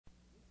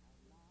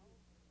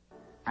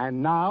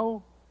And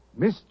now,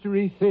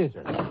 Mystery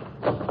Theater.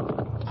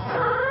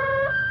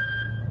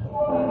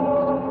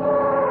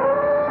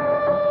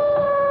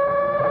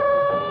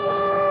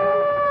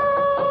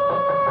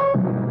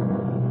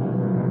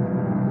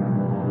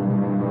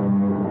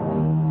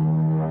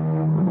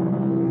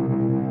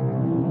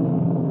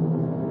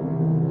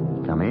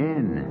 Come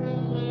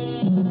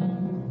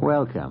in.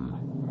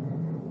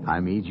 Welcome.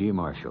 I'm E.G.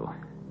 Marshall.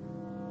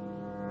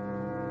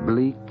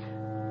 Bleak,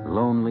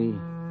 lonely,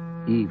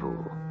 evil.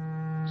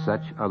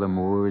 Such are the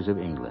moors of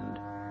England,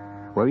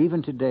 where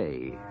even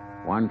today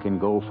one can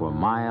go for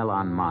mile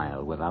on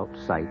mile without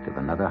sight of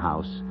another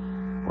house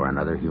or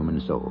another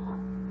human soul,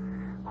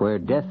 where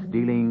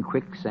death-dealing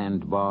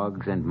quicksand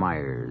bogs and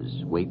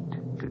mires wait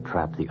to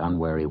trap the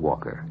unwary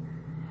walker,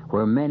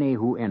 where many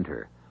who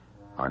enter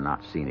are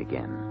not seen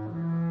again,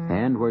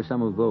 and where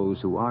some of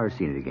those who are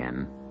seen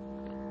again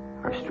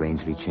are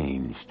strangely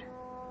changed.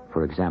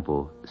 For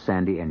example,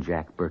 Sandy and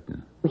Jack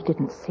Burton. We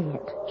didn't see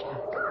it, Jack.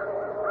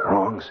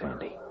 Wrong,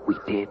 Sandy. We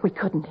did. We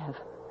couldn't have.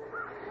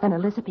 An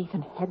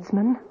Elizabethan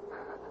headsman?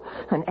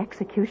 An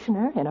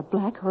executioner in a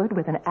black hood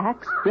with an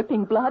axe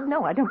dripping blood?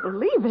 No, I don't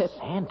believe it.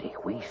 Sandy,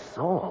 we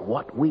saw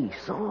what we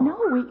saw. No,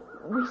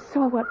 we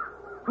saw what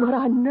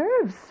our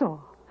nerves saw.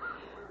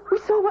 We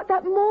saw what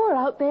that moor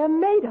out there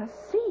made us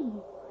see.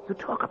 You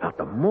talk about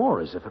the moor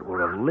as if it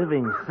were a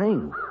living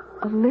thing.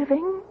 A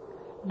living,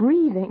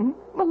 breathing,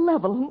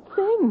 malevolent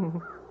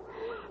thing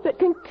that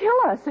can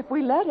kill us if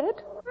we let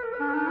it.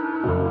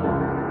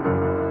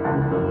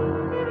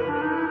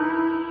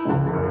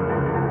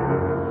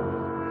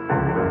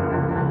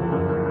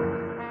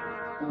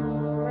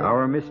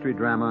 Our mystery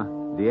drama,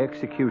 The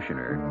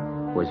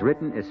Executioner, was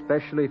written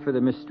especially for the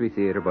Mystery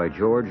Theater by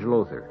George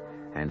Lothar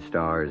and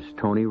stars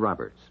Tony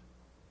Roberts.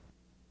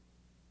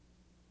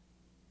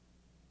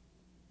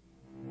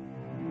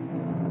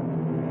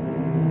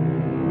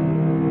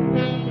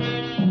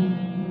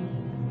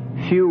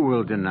 Few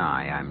will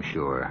deny, I'm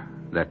sure,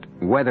 that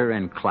weather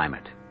and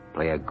climate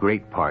play a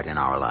great part in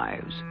our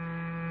lives.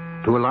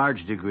 To a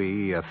large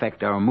degree,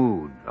 affect our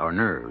mood, our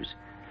nerves.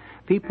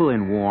 People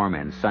in warm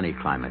and sunny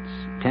climates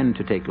tend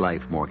to take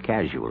life more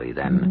casually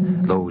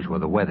than those where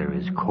the weather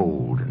is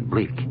cold and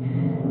bleak.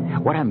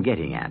 What I'm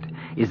getting at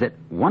is that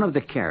one of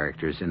the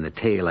characters in the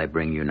tale I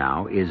bring you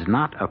now is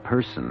not a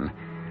person,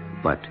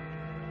 but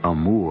a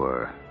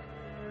moor.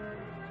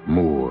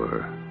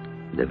 Moor.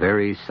 The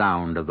very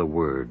sound of the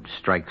word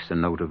strikes a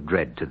note of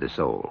dread to the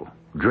soul.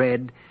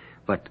 Dread,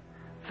 but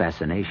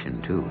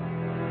fascination, too.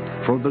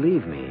 For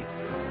believe me,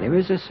 there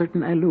is a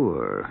certain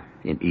allure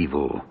in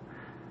evil,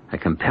 a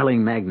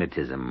compelling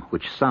magnetism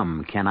which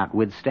some cannot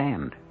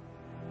withstand.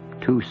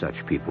 Two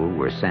such people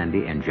were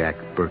Sandy and Jack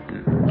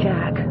Burton.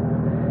 Jack,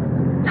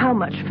 how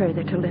much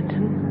further to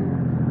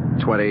Linton?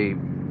 20,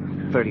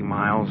 30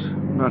 miles.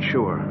 Not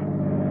sure.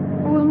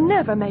 We'll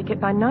never make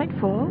it by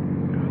nightfall.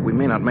 We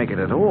may not make it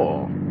at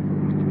all.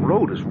 The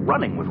road is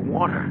running with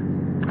water.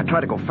 I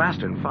try to go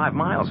faster in 5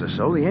 miles or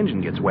so. The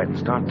engine gets wet and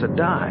starts to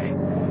die.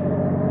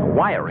 The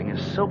wiring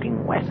is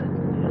soaking wet.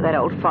 That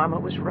old farmer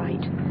was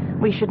right.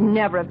 We should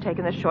never have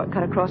taken the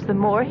shortcut across the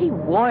moor. He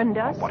warned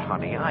us. But,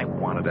 honey, I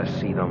wanted to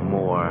see the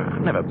moor.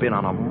 I've never been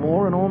on a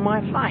moor in all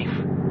my life.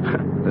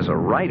 There's a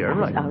writer.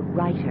 A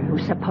writer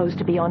who's supposed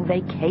to be on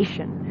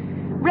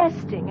vacation,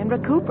 resting and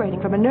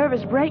recuperating from a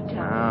nervous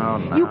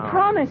breakdown. No. You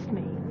promised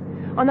me.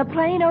 On the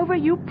plane over,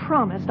 you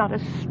promised not a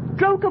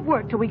stroke of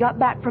work till we got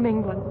back from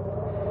England.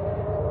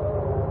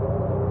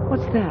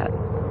 What's that?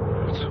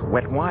 It's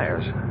wet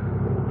wires.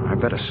 I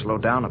better slow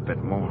down a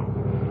bit more.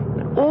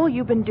 All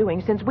you've been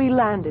doing since we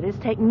landed is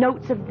take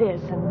notes of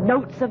this and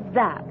notes of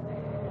that.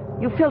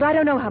 You filled I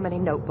don't know how many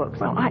notebooks.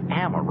 Well, I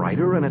am a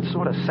writer, and it's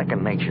sort of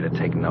second nature to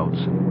take notes.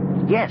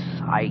 Yes,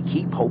 I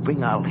keep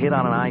hoping I'll hit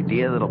on an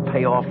idea that'll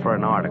pay off for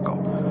an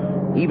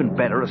article. Even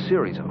better, a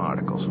series of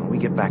articles when we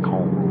get back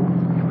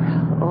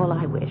home. Well, all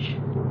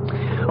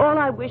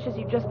I wish is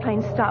you just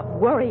plain stop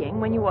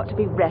worrying when you ought to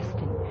be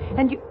resting.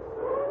 And you...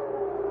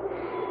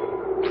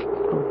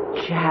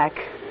 Oh, Jack...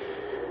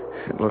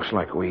 It looks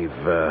like we've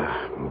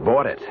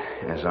bought it,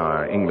 as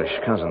our English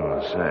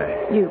cousins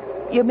say.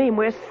 You mean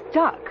we're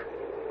stuck?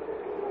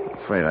 I'm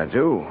afraid I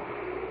do.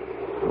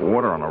 The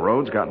water on the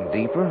road's gotten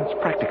deeper. It's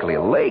practically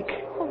a lake.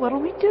 Well, what'll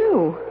we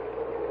do?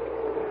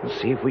 Let's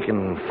see if we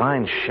can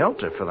find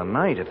shelter for the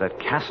night at that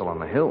castle on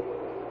the hill.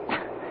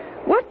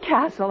 What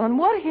castle and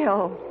what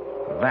hill?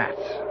 That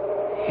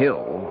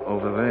hill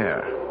over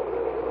there.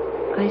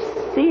 I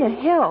see a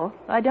hill.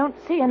 I don't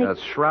see any...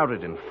 It's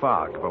shrouded in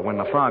fog, but when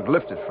the fog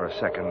lifted for a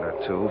second or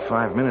two,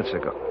 5 minutes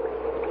ago...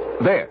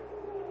 There.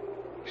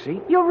 See?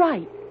 You're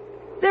right.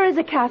 There is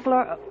a castle,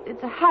 or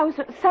it's a house,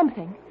 or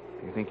something.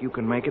 You think you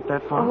can make it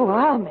that far? Oh,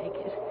 I'll make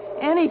it.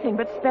 Anything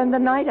but spend the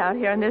night out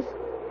here in this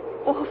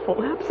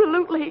awful,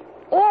 absolutely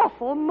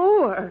awful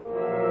moor.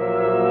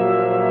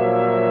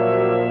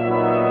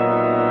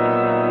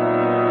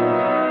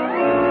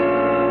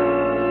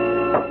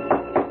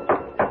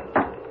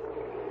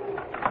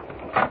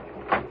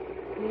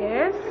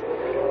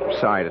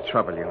 Sorry sorry to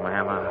trouble you,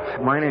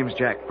 ma'am. My name's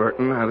Jack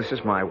Burton. This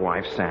is my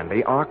wife,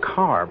 Sandy. Our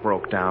car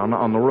broke down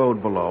on the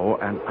road below,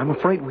 and I'm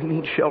afraid we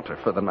need shelter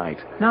for the night.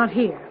 Not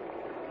here.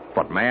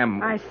 But,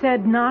 ma'am... I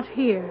said not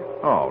here.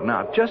 Oh,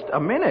 now, just a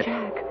minute.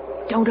 Jack,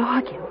 don't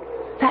argue.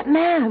 That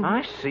man.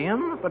 I see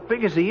him, but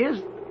big as he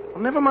is,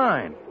 well, never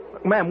mind.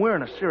 Look, ma'am, we're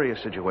in a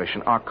serious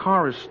situation. Our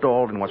car is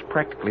stalled in what's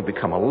practically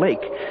become a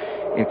lake.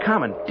 In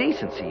common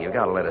decency, you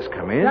gotta let us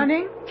come in.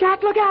 Dunning?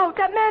 Jack, look out.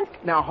 That man...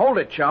 Now, hold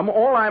it, chum.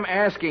 All I'm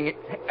asking...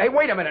 Hey,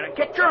 wait a minute.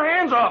 Get your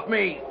hands off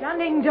me!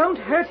 Dunning, don't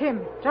hurt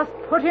him. Just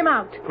put him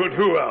out. Put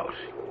who out?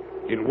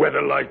 In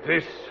weather like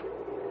this?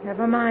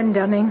 Never mind,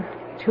 Dunning.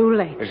 Too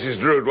late.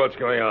 Mrs. Drood, what's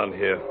going on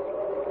here?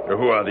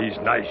 Who are these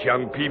nice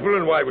young people,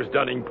 and why was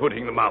Dunning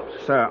putting them out?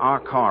 Sir, our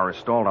car is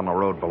stalled on the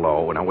road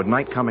below, and with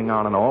night coming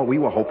on and all, we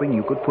were hoping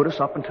you could put us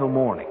up until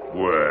morning.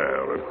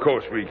 Well, of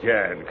course we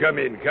can. Come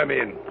in, come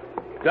in.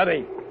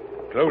 Dunning,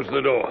 close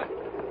the door.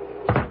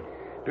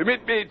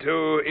 Permit me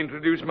to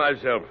introduce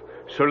myself,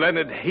 Sir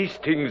Leonard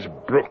Hastings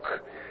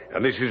Brooke,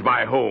 and this is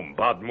my home,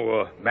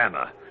 Bodmore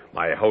Manor.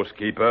 My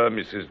housekeeper,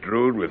 Mrs.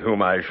 Drood, with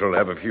whom I shall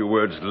have a few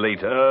words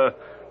later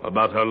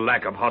about her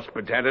lack of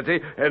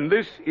hospitality, and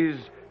this is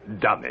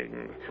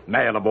Dunning,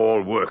 man of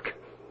all work.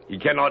 He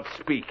cannot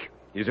speak.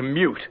 He's a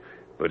mute,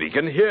 but he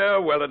can hear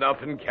well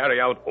enough and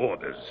carry out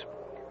orders.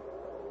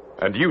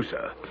 And you,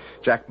 sir?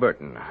 Jack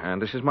Burton,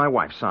 and this is my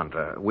wife,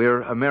 Sandra.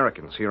 We're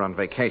Americans here on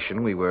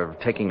vacation. We were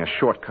taking a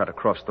shortcut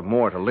across the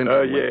moor to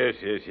Lincoln. Yes.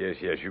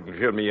 You can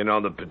fill me in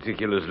on the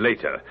particulars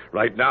later.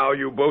 Right now,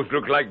 you both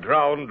look like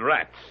drowned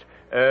rats.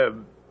 A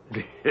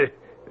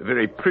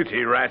very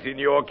pretty rat in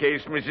your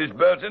case, Mrs.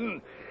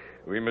 Burton.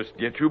 We must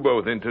get you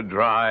both into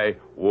dry,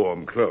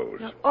 warm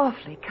clothes. You're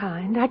awfully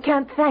kind. I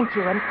can't thank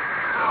you, and...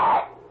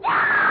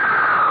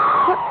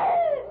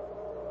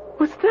 What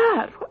was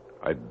that?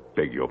 I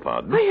beg your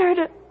pardon? I heard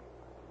it.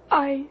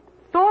 I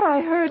thought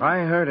I heard... I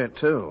heard it,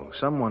 too.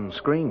 Someone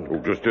screamed. Oh,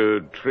 just a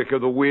trick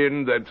of the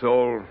wind, that's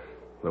all.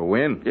 The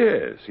wind?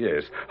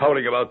 Yes.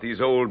 Howling about these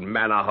old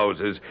manor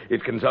houses,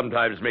 it can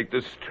sometimes make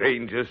the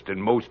strangest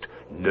and most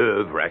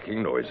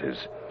nerve-wracking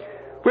noises.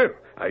 Well,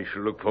 I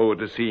shall look forward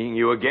to seeing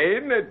you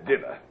again at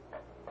dinner.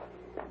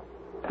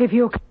 If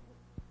you...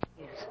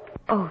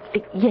 Oh,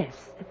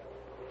 yes.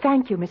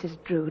 Thank you,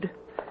 Mrs. Drood.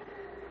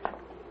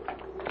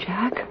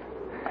 Jack,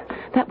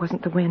 that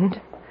wasn't the wind.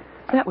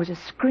 That was a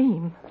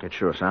scream. It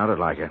sure sounded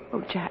like it.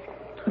 Oh, Jack.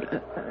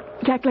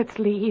 Jack, let's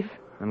leave.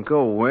 And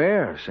go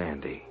where,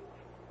 Sandy?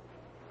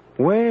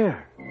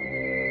 Where?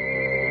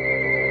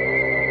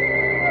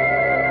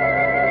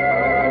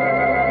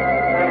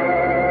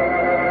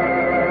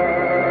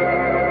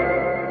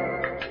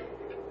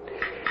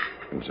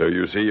 And so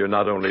you see, you're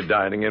not only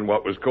dining in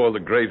what was called the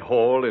Great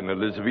Hall in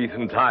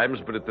Elizabethan times,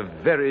 but at the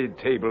very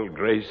table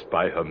graced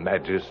by Her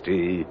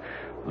Majesty,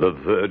 the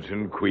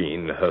Virgin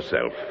Queen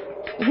herself.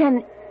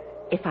 Then,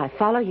 if I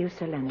follow you,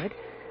 Sir Leonard,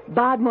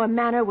 Bodmore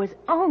Manor was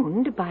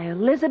owned by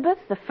Elizabeth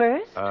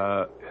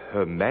I?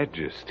 Her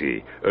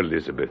Majesty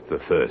Elizabeth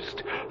I.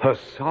 Her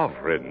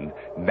sovereign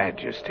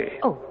majesty.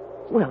 Oh,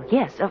 well,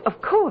 yes,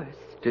 of course.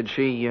 Did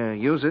she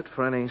use it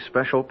for any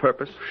special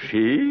purpose?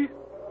 She?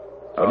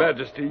 Her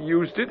Majesty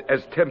used it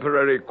as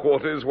temporary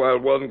quarters while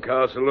one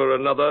castle or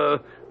another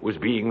was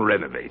being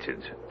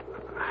renovated.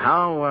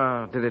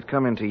 How did it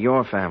come into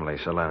your family,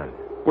 Sir Leonard?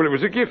 Well, it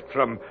was a gift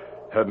from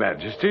Her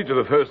Majesty to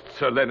the first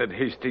Sir Leonard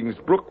Hastings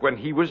Brooke when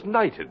he was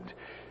knighted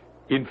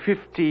in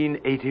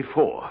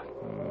 1584.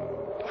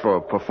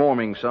 For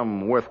performing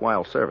some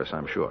worthwhile service,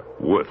 I'm sure.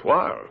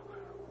 Worthwhile?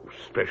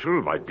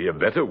 Special might be a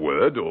better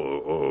word,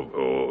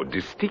 or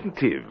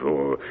distinctive,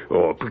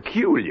 or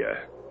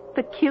peculiar.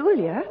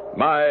 Peculiar?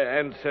 My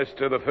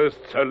ancestor, the first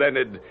Sir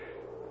Leonard,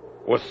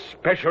 was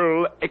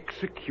special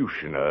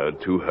executioner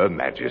to Her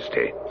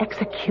Majesty.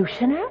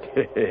 Executioner?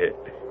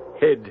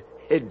 Head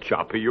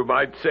chopper, you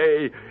might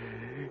say.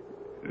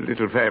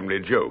 Little family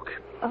joke.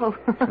 Oh.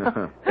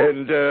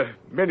 And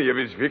many of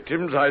his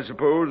victims, I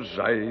suppose,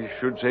 I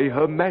should say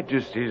Her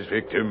Majesty's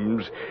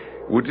victims,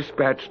 were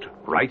dispatched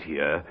right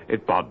here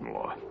at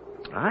Bodmore.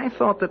 I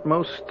thought that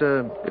most,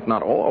 if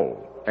not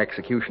all,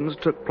 executions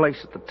took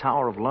place at the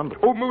Tower of London.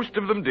 Oh, most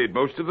of them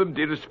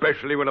did,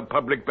 especially when a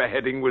public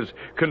beheading was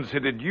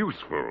considered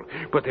useful.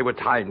 But there were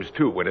times,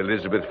 too, when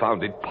Elizabeth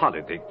found it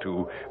politic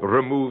to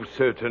remove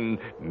certain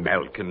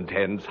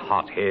malcontents,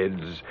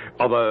 hotheads,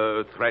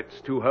 other threats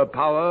to her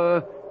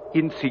power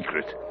in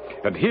secret.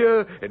 And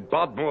here at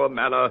Bodmore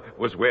Manor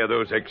was where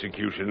those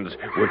executions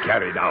were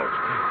carried out.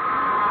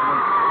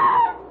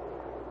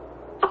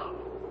 Oh,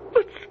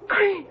 the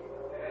scream!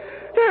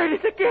 There it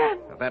is again!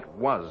 That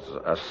was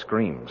a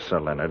scream, Sir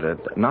Leonard.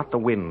 Not the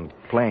wind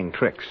playing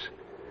tricks.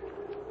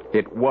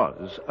 It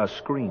was a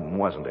scream,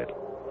 wasn't it?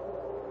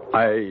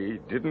 I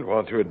didn't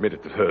want to admit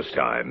it the first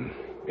time.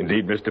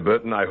 Indeed, Mr.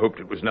 Burton, I hoped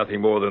it was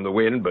nothing more than the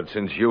wind, but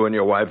since you and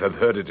your wife have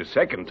heard it a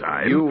second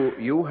time...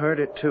 You heard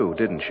it too,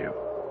 didn't you?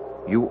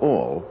 You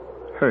all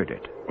heard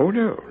it. Oh,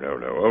 no.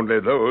 Only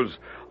those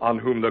on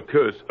whom the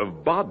curse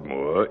of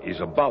Bodmore is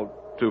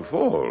about to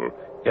fall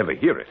ever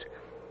hear it.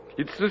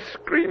 It's the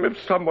scream of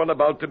someone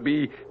about to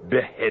be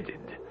beheaded,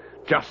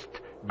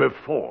 just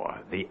before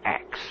the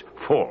axe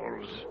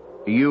falls.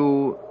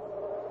 You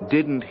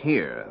didn't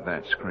hear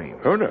that scream?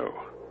 Oh, no.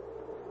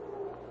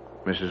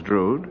 Mrs.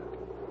 Drood?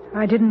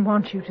 I didn't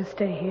want you to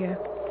stay here.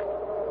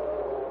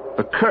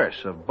 The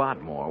curse of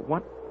Bodmore,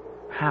 what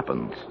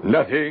happens?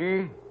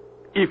 Nothing,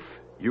 if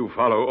you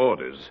follow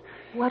orders.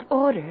 What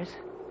orders?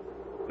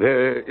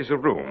 There is a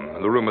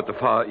room, the room at the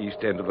far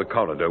east end of the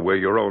corridor where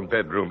your own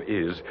bedroom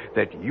is,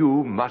 that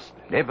you must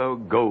never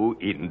go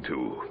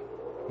into.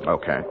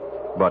 Okay,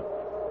 but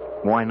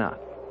why not?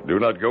 Do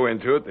not go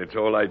into it, that's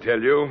all I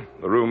tell you.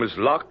 The room is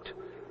locked,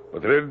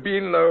 but there have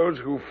been those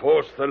who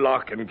forced the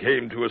lock and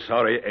came to a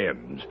sorry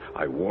end.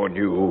 I warn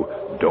you,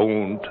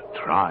 don't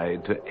try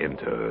to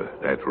enter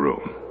that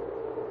room.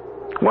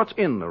 What's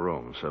in the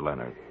room, Sir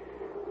Leonard?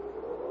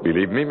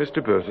 Believe me,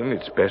 Mr. Burton,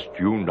 it's best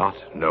you not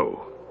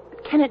know.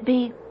 Can it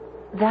be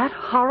that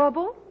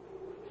horrible?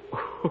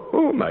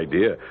 Oh, my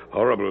dear,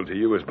 horrible to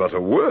you is but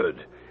a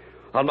word.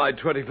 On my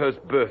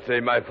 21st birthday,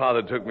 my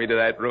father took me to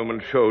that room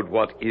and showed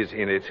what is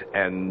in it,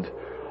 and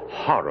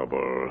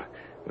horrible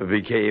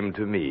became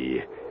to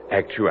me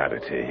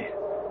actuality.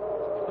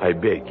 I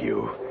beg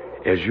you,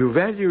 as you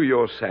value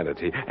your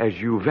sanity, as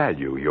you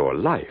value your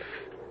life,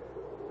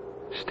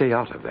 stay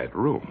out of that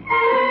room.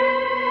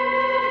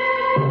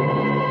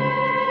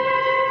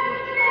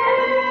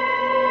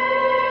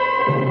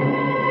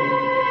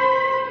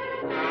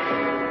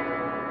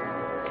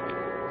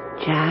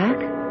 Jack?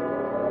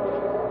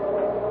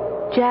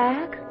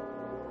 Jack?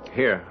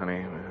 Here,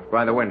 honey,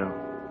 by the window.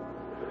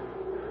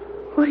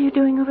 What are you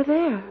doing over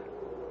there?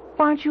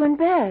 Why aren't you in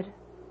bed?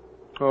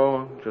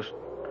 Oh, just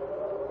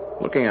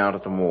looking out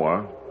at the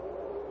moor,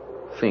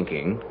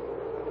 thinking.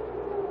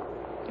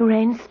 The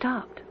rain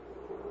stopped.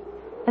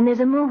 And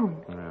there's a moon.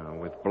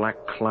 With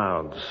black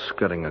clouds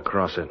scudding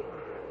across it.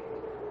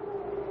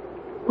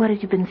 What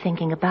have you been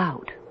thinking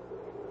about?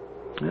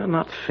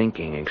 Not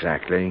thinking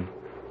exactly.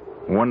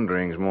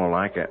 Wondering's more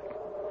like it.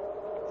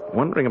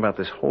 Wondering about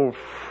this whole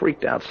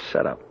freaked-out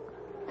setup.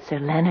 Sir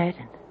Leonard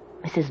and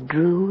Mrs.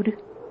 Drood.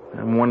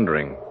 I'm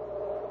wondering,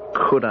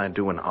 could I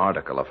do an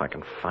article if I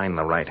can find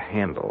the right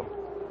handle?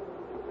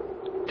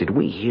 Did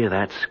we hear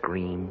that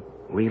scream?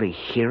 Really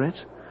hear it?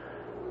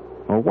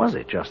 Or was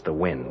it just the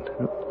wind?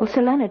 Well,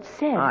 Sir Leonard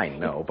said... I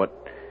know, but...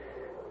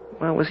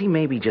 Well, was he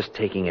maybe just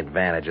taking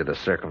advantage of the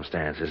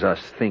circumstances, us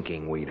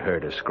thinking we'd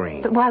heard a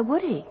scream? But why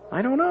would he?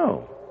 I don't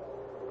know.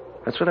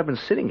 That's what I've been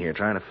sitting here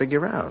trying to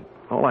figure out.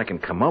 All I can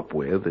come up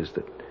with is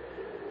that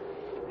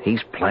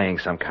he's playing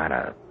some kind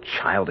of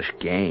childish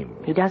game.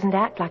 He doesn't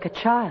act like a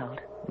child.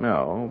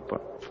 No,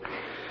 but...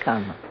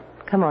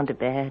 Come on to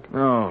bed.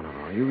 No.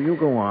 You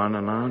go on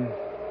and on.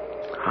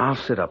 I'll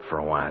sit up for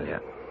a while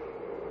yet.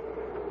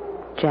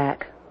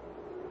 Jack,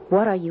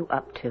 what are you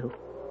up to?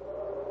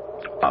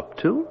 Up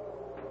to?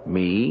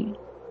 Me?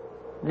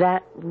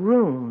 That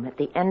room at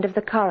the end of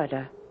the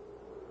corridor.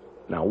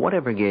 Now,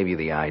 whatever gave you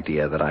the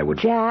idea that I would...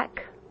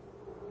 Jack.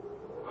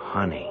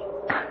 Honey,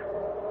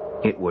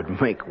 it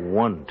would make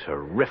one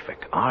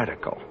terrific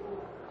article.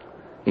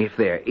 If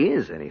there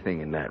is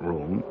anything in that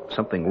room,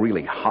 something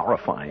really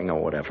horrifying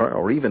or whatever,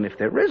 or even if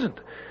there isn't,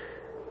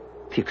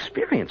 the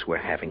experience we're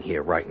having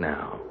here right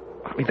now,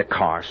 I mean, the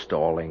car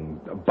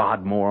stalling,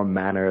 Bodmore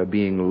Manor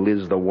being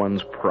Liz the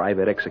One's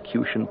private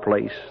execution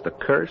place, the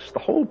curse, the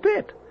whole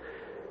bit.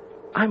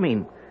 I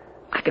mean,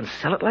 I can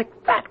sell it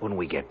like that when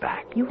we get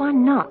back. You are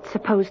not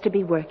supposed to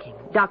be working.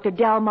 Dr.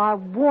 Delmar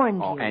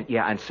warned you.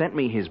 And sent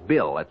me his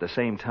bill at the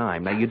same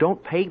time. Now, you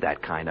don't pay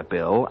that kind of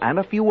bill, and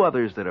a few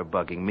others that are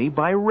bugging me,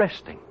 by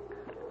resting.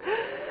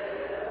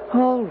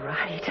 All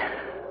right.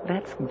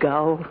 Let's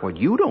go. Well,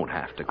 you don't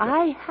have to go.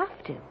 I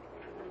have to.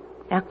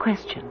 Now,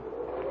 question.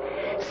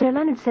 Sir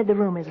Leonard said the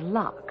room is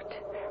locked.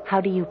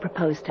 How do you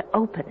propose to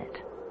open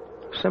it?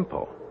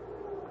 Simple.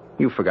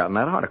 You've forgotten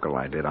that article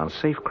I did on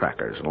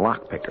safecrackers and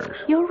lockpickers.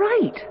 You're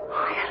right.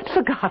 I had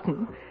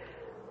forgotten.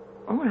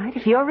 All right,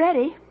 if you're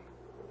ready.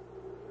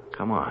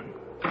 Come on.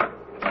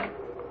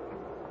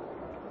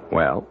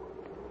 Well?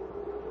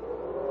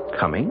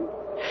 Coming?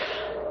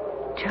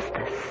 Just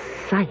the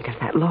sight of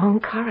that long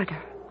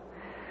corridor.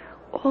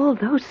 All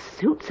those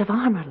suits of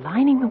armor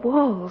lining the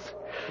walls.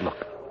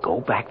 Look, go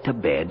back to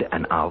bed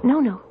and I'll...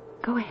 No.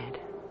 Go ahead.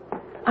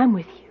 I'm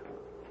with you.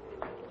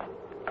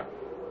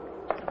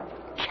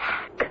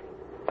 Jack,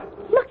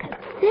 look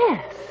at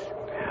this.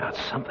 Yeah,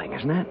 it's something,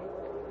 isn't it?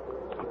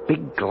 A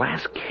big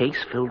glass case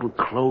filled with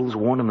clothes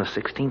worn in the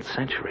 16th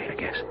century, I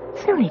guess.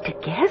 There's no need to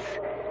guess.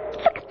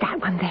 Look at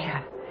that one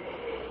there.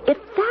 If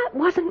that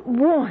wasn't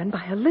worn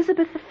by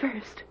Elizabeth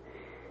I,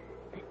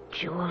 the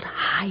jeweled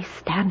high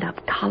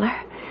stand-up collar,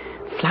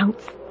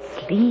 flounced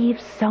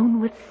sleeves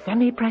sewn with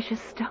semi-precious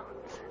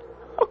stones.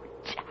 Oh,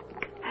 Jack,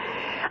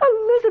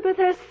 Elizabeth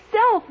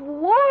herself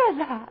wore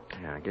that.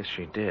 Yeah, I guess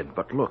she did.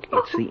 But look,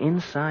 it's the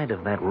inside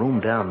of that room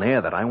down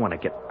there that I want to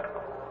get...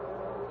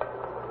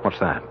 What's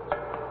that?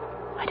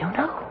 I don't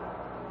know.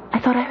 I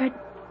thought I heard...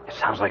 It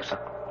sounds like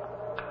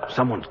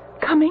someone's...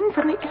 coming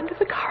from the end of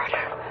the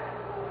corridor.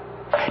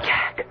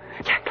 Jack,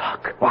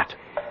 look. What?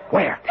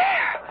 Where?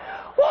 There,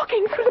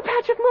 walking through the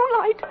patch of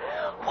moonlight,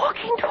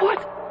 walking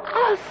towards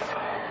us.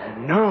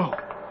 No.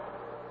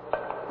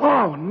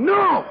 Oh,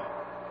 no!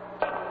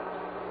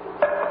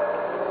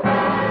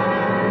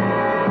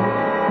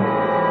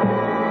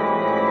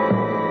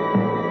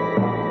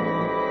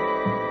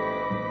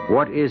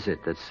 What is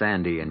it that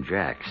Sandy and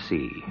Jack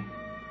see?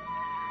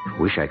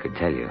 Wish I could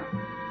tell you.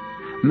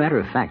 Matter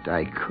of fact,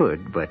 I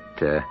could, but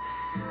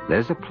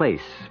there's a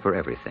place for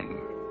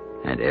everything,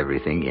 and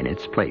everything in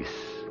its place,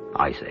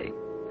 I say.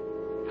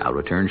 I'll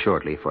return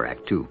shortly for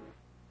Act 2.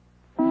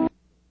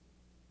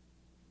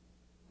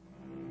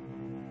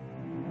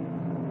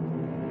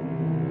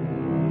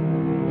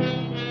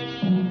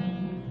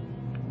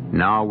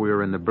 Now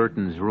we're in the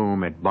Burtons'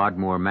 room at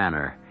Bodmore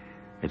Manor.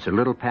 It's a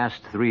little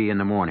past 3 in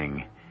the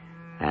morning,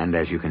 and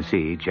as you can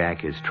see,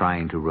 Jack is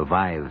trying to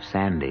revive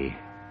Sandy,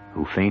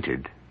 who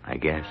fainted, I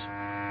guess.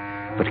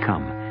 But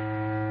come,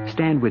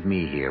 stand with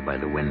me here by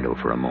the window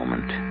for a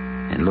moment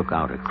and look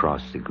out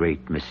across the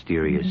great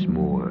mysterious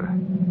moor.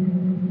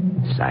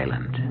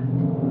 Silent.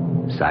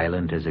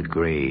 Silent as a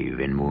grave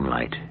in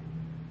moonlight.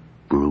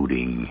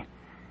 Brooding.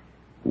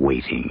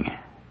 Waiting.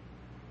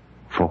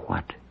 For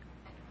what?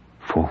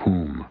 For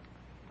whom?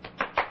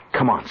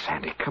 Come on,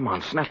 Sandy. Come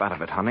on. Snap out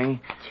of it,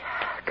 honey.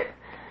 Jack.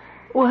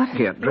 What?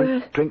 Here,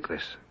 drink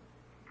this.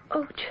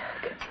 Oh,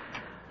 Jack.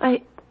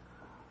 I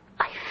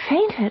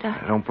fainted.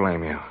 I don't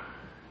blame you.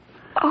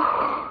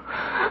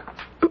 Oh,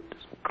 it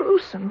was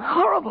gruesome,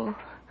 horrible.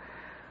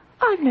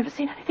 I've never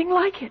seen anything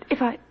like it.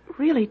 If I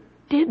really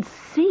did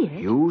see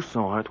it. You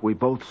saw it. We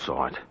both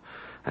saw it.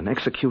 An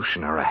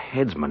executioner, a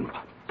headsman,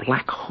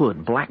 black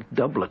hood, black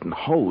doublet and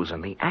hose,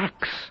 and the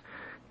axe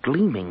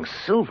gleaming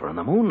silver in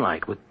the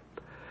moonlight with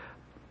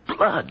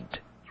blood,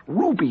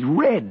 ruby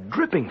red,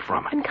 dripping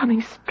from it. And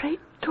coming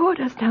straight toward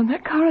us down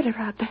that corridor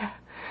out there.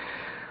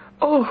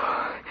 Oh,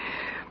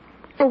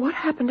 what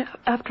happened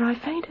after I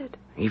fainted?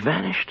 He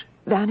vanished.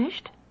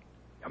 Vanished?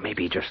 Or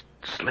maybe he just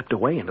slipped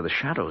away into the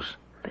shadows.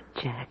 But,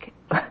 Jack,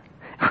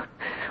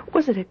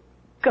 was it a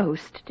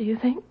ghost, do you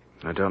think?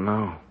 I don't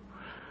know.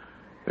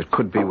 It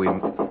could be we...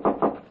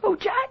 Oh,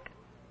 Jack!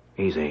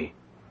 Easy.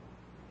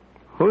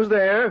 Who's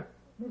there?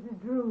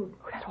 Mrs. Drood,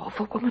 Oh, that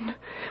awful woman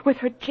with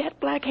her jet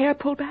black hair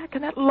pulled back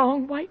and that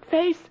long white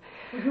face.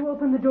 would you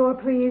open the door,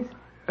 please?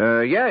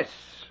 Yes.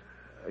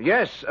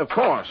 Yes, of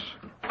course.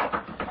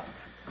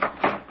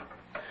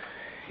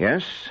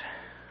 Yes?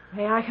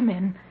 May I come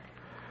in?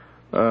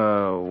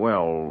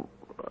 Well...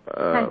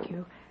 Thank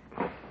you.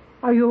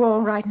 Are you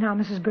all right now,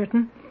 Mrs.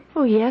 Burton?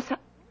 Oh, yes.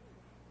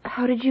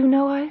 How did you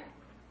know I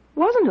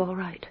wasn't all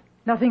right?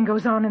 Nothing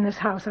goes on in this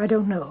house I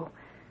don't know.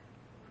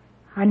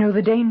 I know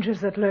the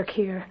dangers that lurk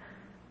here,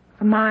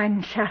 the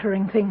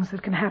mind-shattering things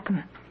that can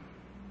happen.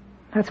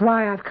 That's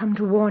why I've come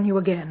to warn you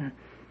again.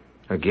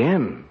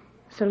 Again?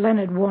 Sir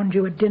Leonard warned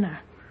you at dinner.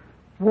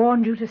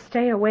 Warned you to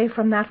stay away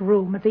from that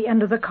room at the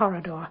end of the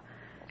corridor.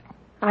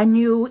 I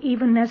knew,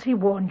 even as he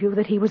warned you,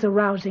 that he was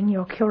arousing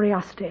your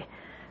curiosity,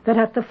 that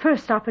at the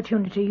first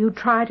opportunity you'd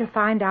try to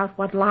find out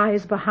what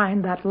lies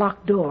behind that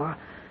locked door.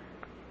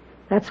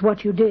 That's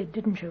what you did,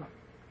 didn't you?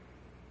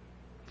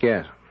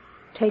 Yes.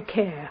 Take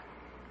care.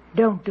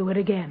 Don't do it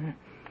again.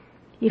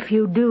 If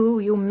you do,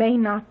 you may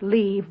not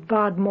leave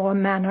Bodmore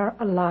Manor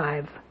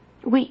alive.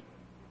 We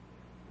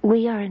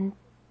are in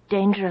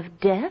danger of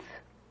death?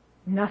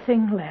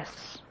 Nothing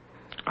less.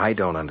 I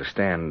don't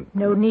understand.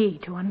 No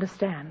need to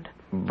understand.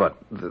 But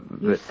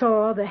You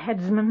saw the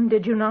headsman,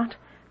 did you not?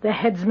 The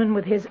headsman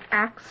with his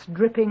axe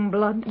dripping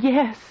blood?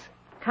 Yes.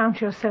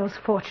 Count yourselves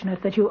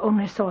fortunate that you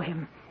only saw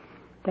him.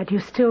 That you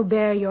still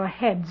bear your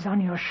heads on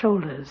your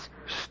shoulders.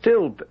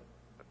 Still...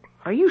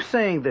 Are you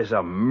saying there's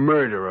a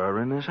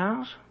murderer in this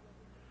house?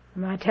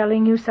 Am I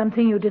telling you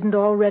something you didn't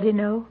already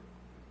know?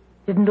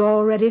 Didn't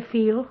already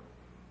feel?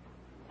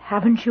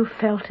 Haven't you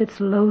felt its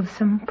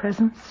loathsome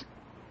presence?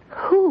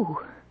 Who?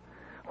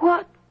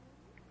 What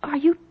are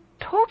you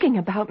talking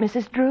about,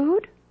 Mrs.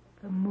 Drood?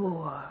 The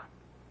moor.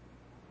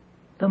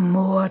 The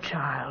moor,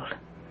 child.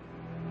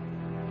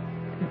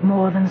 It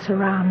more than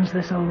surrounds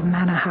this old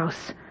manor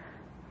house.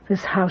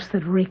 This house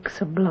that reeks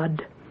of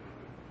blood.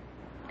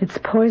 Its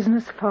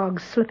poisonous fog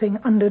slipping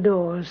under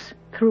doors,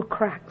 through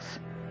cracks.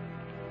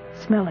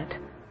 Smell it.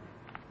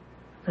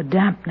 The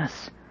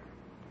dampness,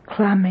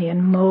 clammy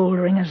and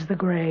moldering as the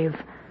grave.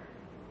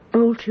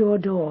 Bolt your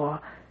door,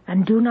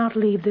 and do not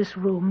leave this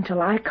room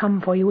till I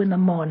come for you in the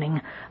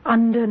morning.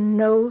 Under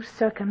no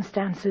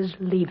circumstances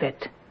leave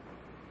it.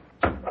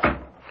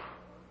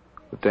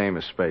 The dame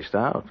is spaced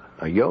out.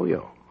 A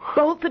yo-yo.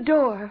 Bolt the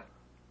door.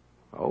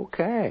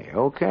 Okay.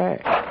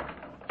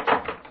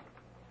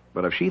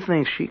 But if she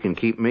thinks she can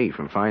keep me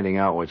from finding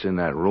out what's in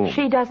that room...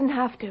 She doesn't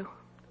have to.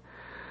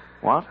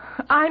 What?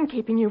 I'm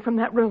keeping you from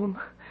that room.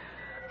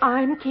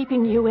 I'm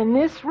keeping you in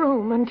this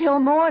room until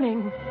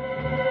morning.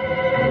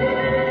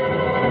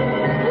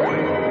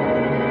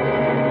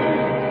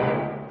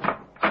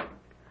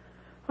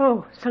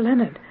 Oh, Sir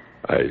Leonard.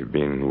 I've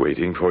been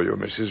waiting for you,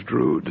 Mrs.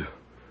 Drood.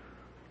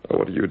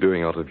 What are you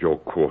doing out of your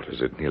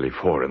quarters at nearly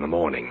 4 in the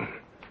morning?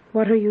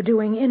 What are you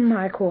doing in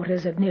my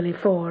quarters at nearly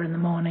 4 in the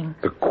morning?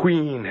 The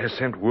Queen has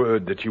sent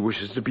word that she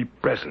wishes to be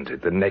present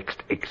at the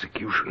next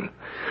execution.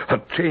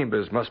 Her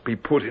chambers must be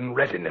put in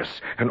readiness,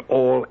 and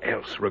all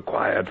else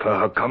required for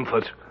her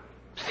comfort.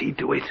 See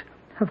to it.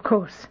 Of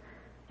course.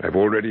 I've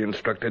already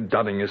instructed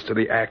Dunning as to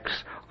the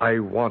axe. I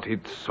want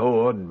it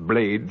sword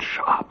blade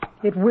sharp.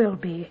 It will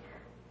be.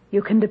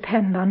 You can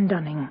depend on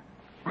Dunning.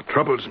 What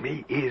troubles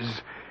me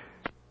is,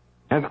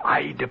 and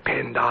I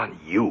depend on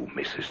you,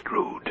 Mrs.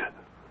 Drood.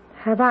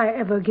 Have I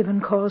ever given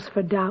cause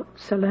for doubt,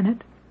 Sir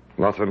Leonard?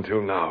 Not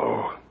until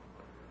now.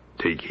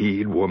 Take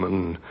heed,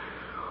 woman.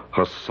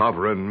 Her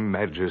sovereign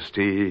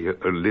majesty,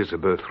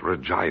 Elizabeth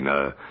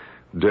Regina,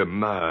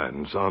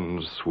 demands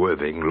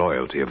unswerving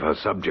loyalty of her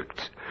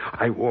subjects.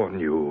 I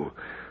warn you,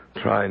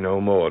 try no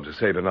more to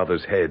save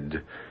another's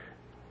head,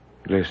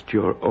 lest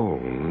your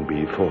own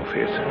be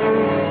forfeit.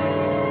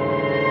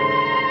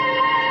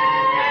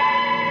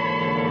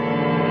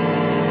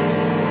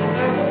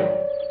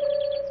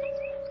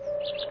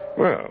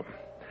 Well,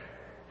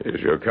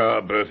 is your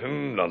car,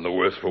 Burton, none the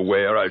worse for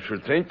wear, I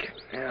should think?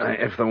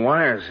 If the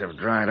wires have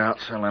dried out,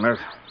 Sir Leonard.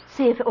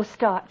 See if it will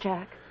start,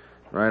 Jack.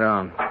 Right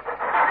on.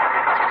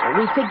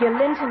 We figure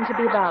Linton to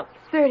be about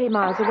 30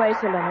 miles away,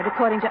 Sir Leonard,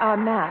 according to our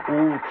map.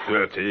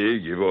 30,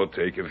 give or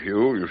take a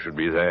few. You should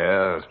be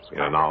there in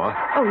an hour.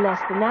 Oh,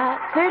 less than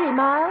that. 30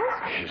 miles?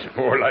 It's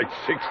more like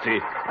 60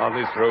 on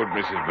this road,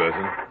 Mrs.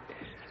 Burton.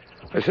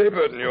 I say,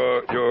 Burton,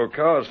 your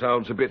car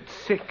sounds a bit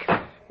sick.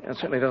 It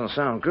certainly doesn't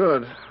sound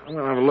good. I'm going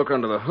to have a look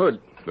under the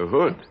hood. The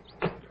hood?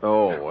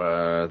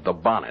 Oh, the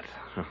bonnet.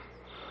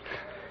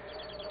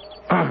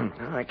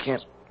 I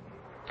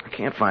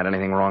can't find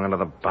anything wrong under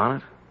the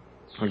bonnet.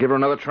 I'll give her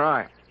another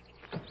try.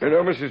 You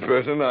know, Mrs.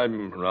 Burton,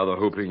 I'm rather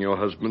hoping your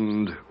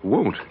husband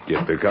won't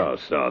get the car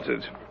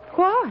started.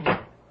 Why?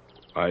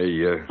 I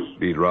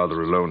lead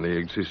rather a lonely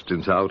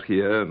existence out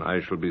here, and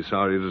I shall be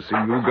sorry to see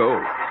you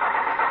go.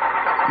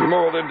 Be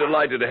more than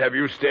delighted to have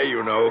you stay,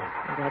 you know.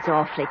 Oh, that's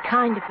awfully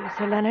kind of you,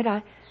 Sir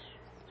Leonard.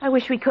 I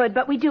wish we could,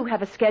 but we do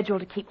have a schedule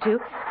to keep to.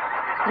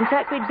 In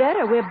fact, we'd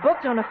better. We're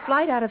booked on a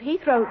flight out of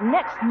Heathrow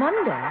next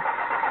Monday.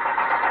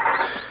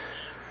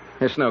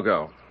 It's no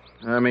go.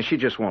 I mean, she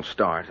just won't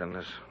start, and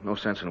there's no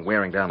sense in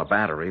wearing down the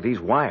battery.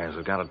 These wires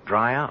have got to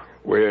dry out.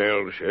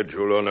 Well,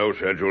 schedule or no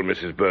schedule,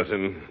 Mrs.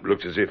 Burton,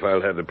 looks as if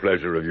I'll have the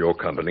pleasure of your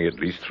company at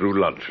least through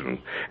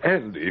luncheon.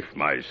 And if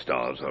my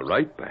stars are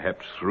right,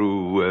 perhaps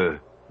through,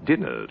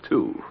 dinner,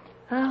 too.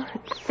 Well,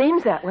 it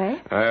seems that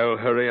way. I'll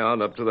hurry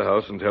on up to the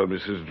house and tell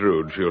Mrs.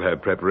 Drood she'll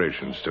have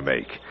preparations to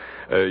make.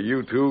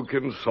 You two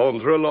can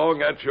saunter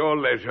along at your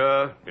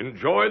leisure.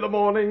 Enjoy the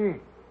morning.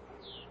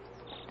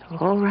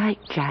 All right,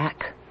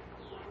 Jack.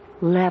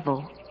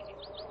 Level.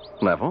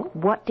 Level?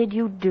 What did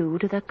you do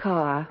to the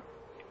car?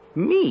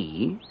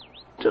 Me?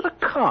 To the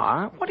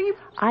car? What do you...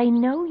 I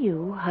know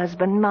you,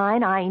 husband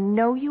mine. I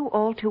know you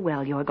all too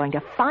well. You're going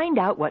to find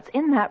out what's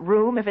in that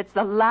room if it's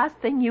the last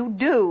thing you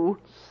do.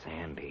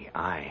 Sandy,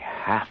 I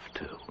have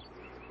to.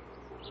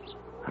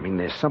 I mean,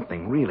 there's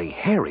something really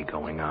hairy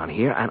going on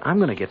here, and I'm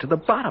going to get to the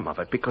bottom of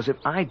it, because if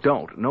I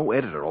don't, no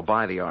editor will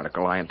buy the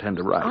article I intend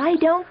to write. I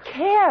don't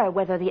care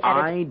whether the editor...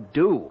 I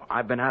do.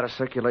 I've been out of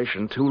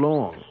circulation too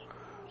long.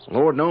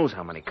 Lord knows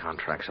how many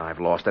contracts I've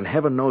lost, and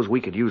heaven knows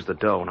we could use the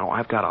dough. Now,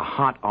 I've got a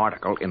hot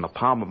article in the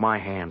palm of my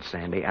hand,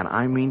 Sandy, and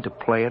I mean to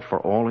play it for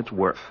all it's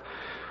worth.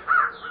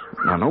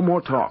 Now, no more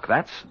talk.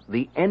 That's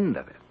the end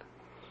of it.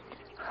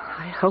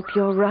 I hope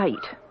you're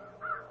right.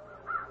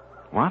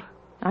 What?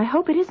 I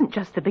hope it isn't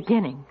just the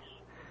beginning.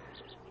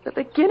 The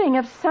beginning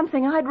of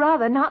something I'd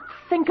rather not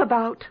think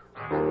about.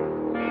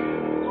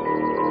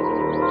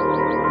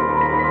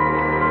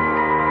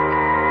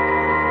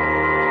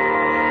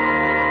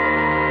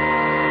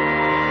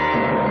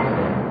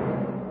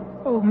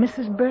 Oh,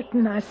 Mrs.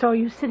 Burton, I saw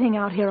you sitting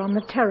out here on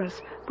the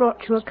terrace.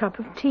 Brought you a cup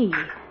of tea.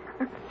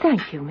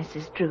 Thank you,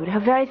 Mrs. Drood. How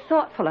very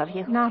thoughtful of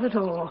you. Not at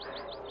all.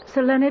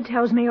 Sir Leonard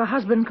tells me your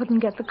husband couldn't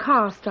get the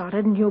car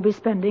started, and you'll be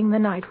spending the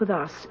night with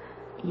us.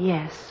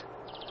 Yes.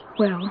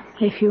 Well,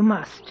 if you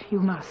must, you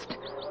must.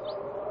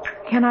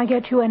 Can I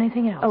get you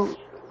anything else? Oh,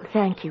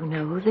 thank you,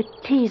 no. The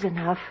tea's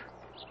enough.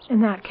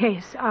 In that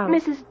case, I'll...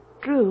 Mrs.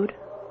 Drood,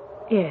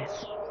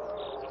 Yes.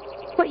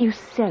 what you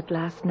said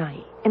last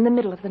night, in the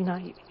middle of the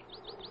night,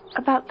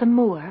 about the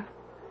moor,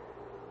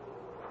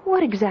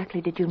 what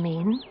exactly did you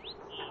mean?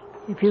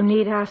 If you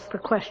need ask the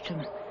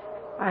question,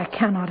 I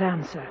cannot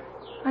answer.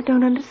 I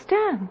don't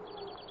understand.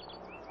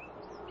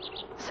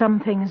 Some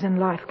things in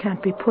life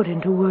can't be put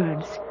into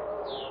words.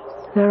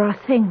 There are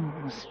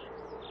things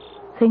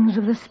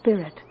of the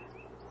spirit,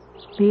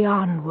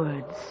 beyond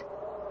words.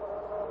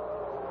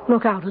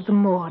 Look out at the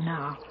moor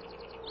now,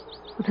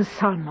 with the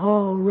sun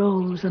all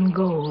rose and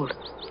gold,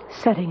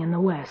 setting in the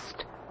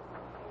west.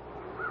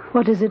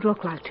 What does it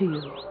look like to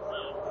you?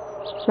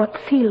 What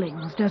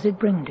feelings does it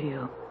bring to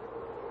you?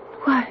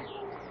 Why,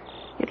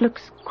 it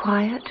looks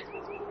quiet,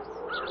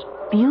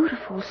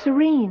 beautiful,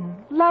 serene,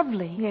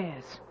 lovely.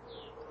 Yes.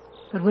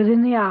 But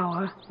within the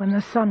hour, when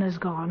the sun is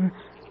gone,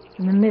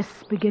 and the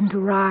mists begin to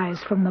rise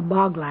from the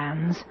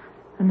boglands,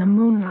 and the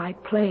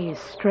moonlight plays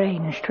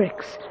strange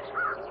tricks,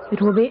 it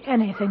will be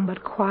anything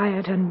but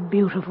quiet and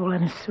beautiful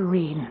and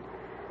serene.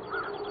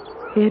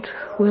 It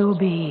will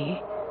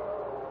be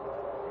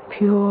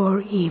pure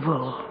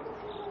evil.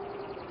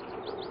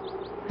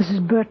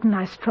 Mrs. Burton,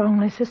 I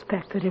strongly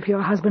suspect that if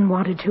your husband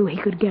wanted to, he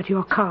could get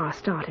your car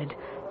started.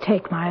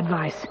 Take my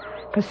advice.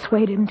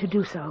 Persuade him to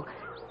do so.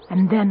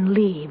 And then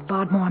leave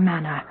Bodmore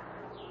Manor.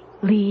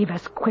 Leave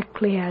as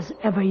quickly as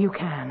ever you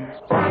can.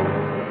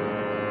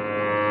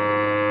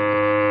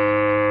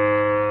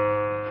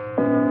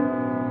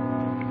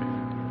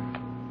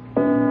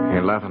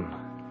 11.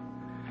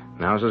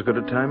 Now's as good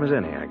a time as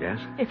any, I guess.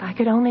 If I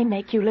could only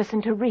make you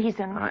listen to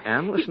reason. I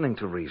am listening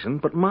to reason,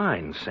 but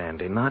mine,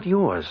 Sandy, not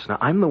yours. Now,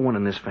 I'm the one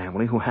in this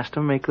family who has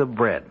to make the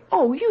bread.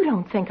 Oh, you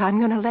don't think I'm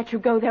going to let you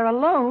go there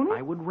alone?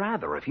 I would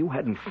rather. If you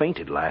hadn't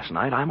fainted last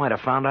night, I might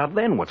have found out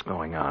then what's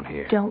going on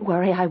here. Don't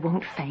worry, I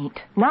won't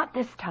faint. Not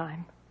this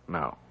time.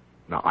 No,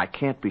 I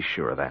can't be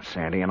sure of that,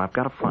 Sandy, and I've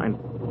got to find...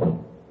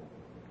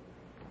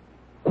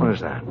 What is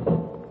that?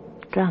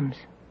 Drums.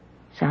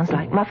 Sounds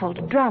like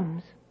muffled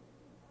drums.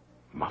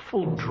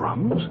 Muffled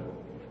drums?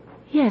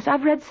 Yes,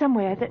 I've read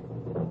somewhere that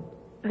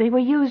they were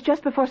used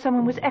just before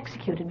someone was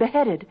executed,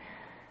 beheaded.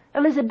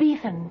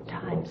 Elizabethan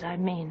times, I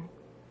mean.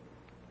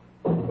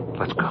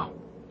 Let's go.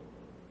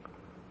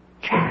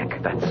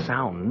 Jack, that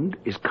sound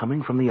is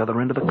coming from the other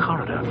end of the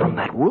corridor, from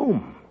that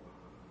room.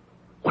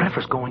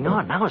 Whatever's going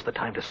on, now is the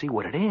time to see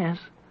what it is.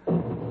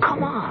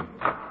 Come on.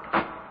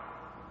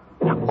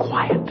 Now,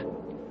 quiet.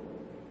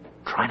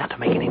 Try not to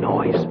make any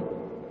noise.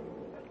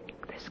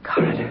 This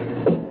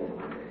corridor...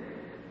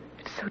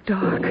 so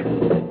dark.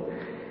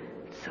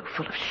 It's so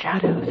full of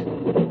shadows.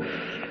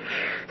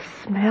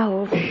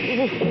 Smells.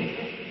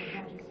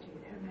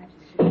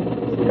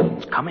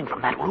 It's coming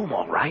from that room,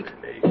 all right.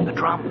 The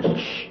drums.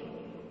 Shh.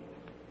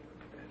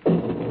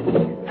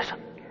 Listen.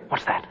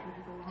 What's that?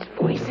 It's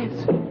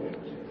voices.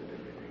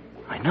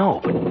 I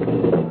know, but...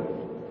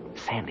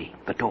 Sandy,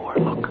 the door,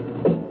 look.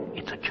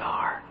 It's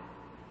ajar.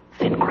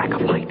 Thin crack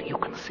of light. You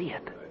can see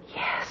it.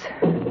 Yes.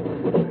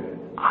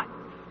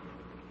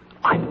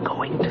 I'm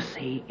going to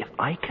see if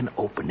I can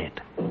open it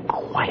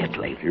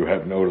quietly. If you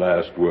have no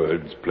last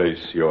words,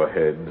 place your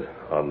head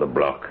on the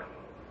block.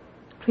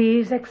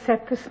 Please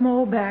accept the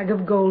small bag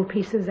of gold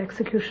pieces,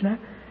 Executioner.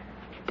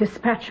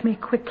 Dispatch me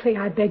quickly,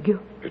 I beg you.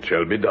 It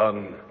shall be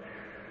done.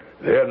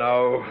 There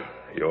now,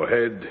 your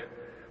head.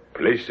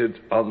 Place it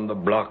on the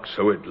block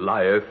so it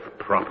lieth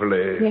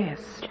properly.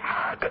 Yes.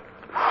 Jack.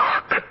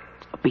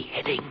 A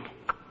beheading.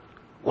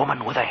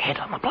 Woman with her head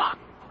on the block.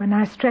 When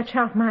I stretch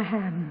out my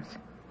hands...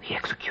 The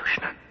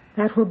executioner.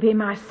 That will be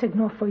my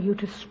signal for you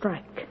to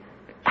strike.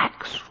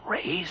 Axe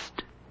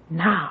raised.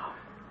 Now.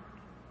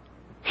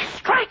 He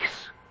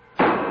strikes.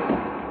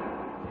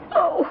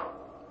 Oh,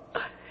 a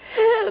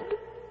head.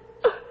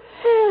 A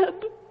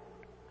head.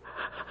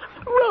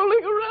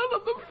 Rolling around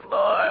on the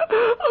floor.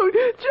 Oh,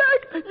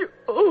 Jack, you...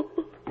 Oh.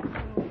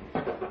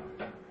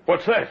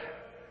 What's that?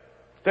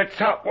 That's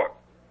not what...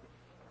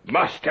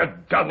 Master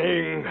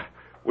Dunning,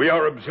 we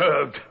are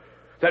observed.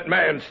 That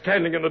man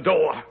standing in the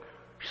door...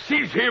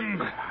 Seize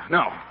him!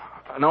 No,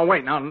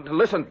 wait, now,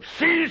 listen.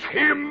 Seize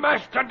him,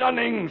 Master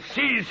Dunning!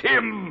 Seize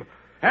him!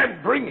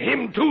 And bring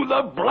him to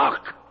the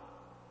block!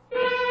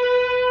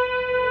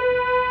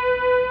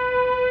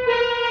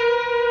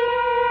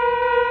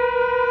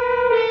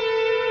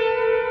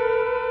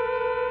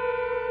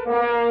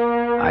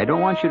 I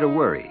don't want you to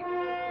worry.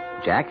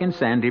 Jack and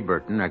Sandy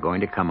Burton are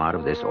going to come out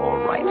of this all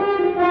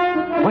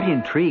right. What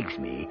intrigues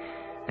me,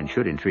 and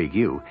should intrigue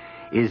you,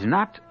 is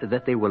not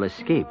that they will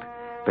escape,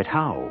 but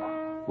how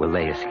will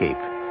they escape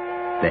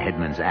the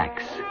headman's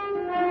axe?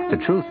 The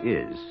truth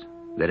is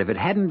that if it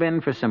hadn't been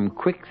for some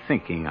quick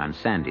thinking on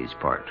Sandy's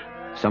part,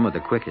 some of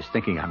the quickest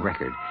thinking on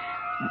record,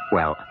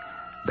 well,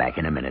 back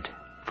in a minute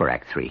for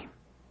Act 3.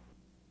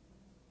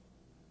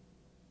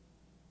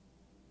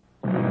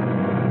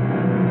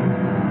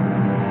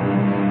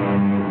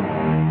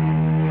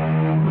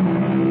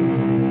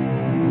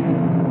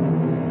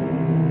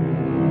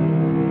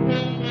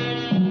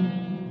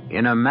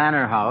 In a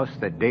manor house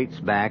that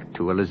dates back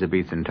to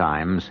Elizabethan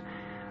times,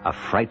 a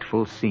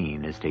frightful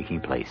scene is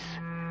taking place.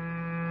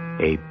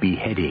 A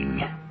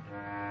beheading.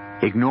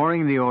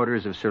 Ignoring the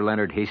orders of Sir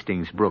Leonard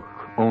Hastings Brooke,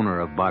 owner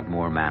of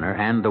Bodmore Manor,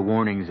 and the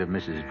warnings of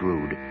Mrs.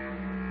 Drood,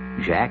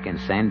 Jack and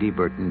Sandy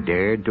Burton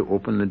dared to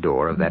open the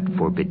door of that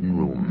forbidden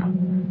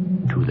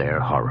room. To their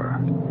horror,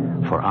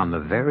 for on the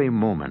very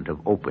moment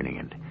of opening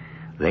it,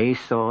 they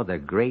saw the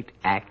great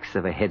axe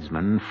of a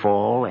headsman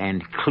fall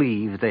and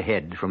cleave the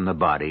head from the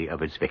body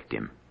of its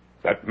victim.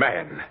 That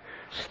man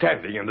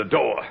standing in the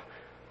door.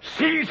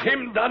 Seize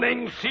him,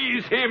 Dunning,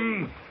 seize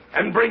him,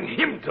 and bring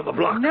him to the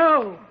block.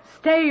 No,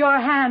 stay your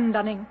hand,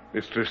 Dunning.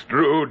 Mistress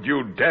Drood,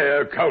 you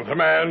dare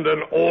countermand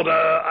an order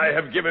I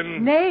have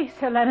given? Nay,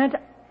 Sir Leonard,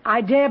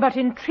 I dare but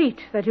entreat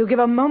that you give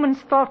a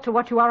moment's thought to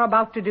what you are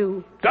about to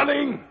do.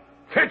 Dunning,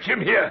 fetch him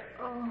here.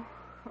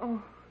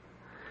 Oh.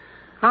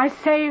 I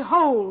say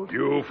hold.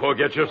 You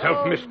forget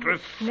yourself,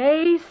 mistress.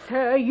 Nay,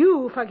 sir,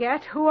 you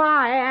forget who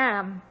I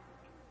am.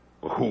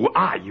 Who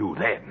are you,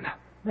 then?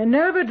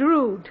 Minerva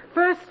Drood,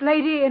 First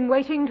Lady in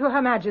Waiting to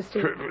Her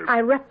Majesty.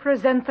 I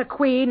represent the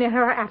Queen in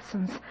her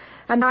absence,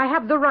 and I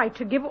have the right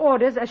to give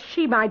orders as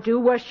she might do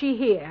were she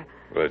here.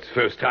 Well, it's the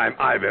first time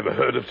I've ever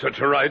heard of such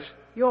a right.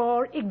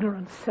 Your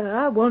ignorance,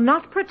 sir, will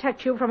not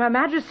protect you from Her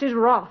Majesty's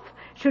wrath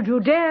should you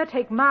dare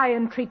take my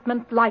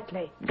entreatment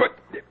lightly. But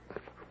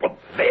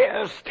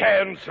there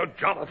stands Sir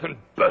Jonathan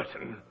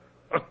Burton,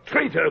 a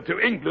traitor to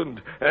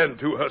England and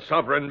to her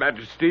sovereign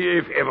majesty,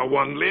 if ever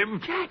one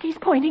lived. Jack, he's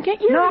pointing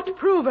at you. Not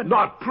proven.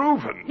 Not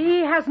proven? He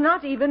has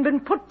not even been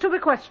put to the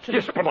question.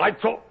 Yes, but I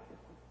thought...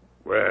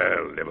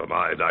 Well, never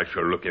mind. I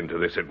shall look into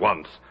this at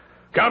once.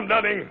 Come,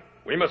 Dunning.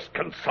 We must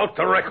consult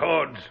the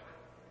records.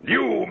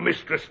 You,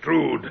 Mistress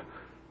Drood,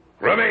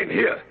 remain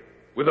here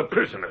with the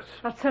prisoners.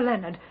 But, Sir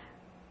Leonard...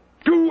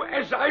 Do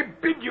as I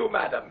bid you,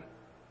 madam.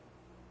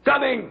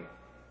 Dunning,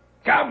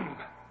 come.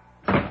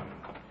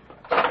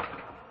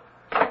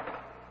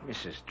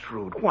 Mrs.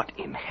 Drood, what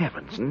in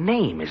heaven's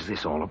name is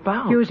this all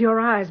about? Use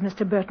your eyes,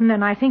 Mr. Burton,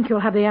 and I think you'll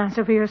have the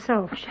answer for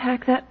yourself.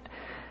 Jack,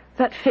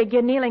 that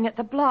figure kneeling at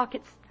the block,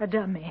 it's a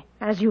dummy.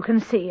 As you can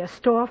see, a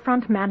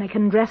storefront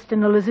mannequin dressed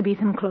in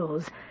Elizabethan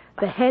clothes.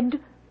 The head,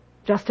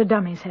 just a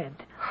dummy's head.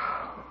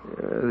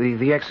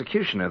 The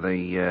executioner,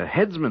 the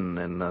headsman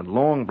in the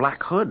long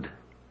black hood.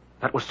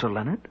 That was Sir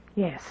Leonard?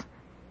 Yes.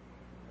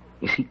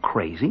 Is he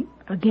crazy?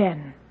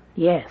 Again,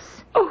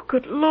 yes. Oh,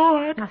 good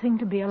Lord. Nothing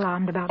to be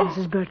alarmed about,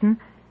 Mrs. Burton.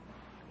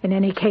 In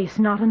any case,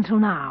 not until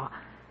now.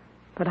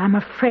 But I'm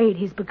afraid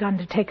he's begun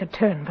to take a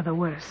turn for the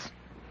worse.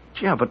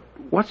 Yeah, but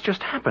what's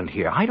just happened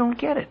here? I don't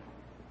get it.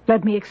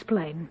 Let me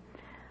explain.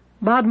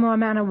 Bodmore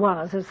Manor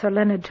was, as Sir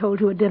Leonard told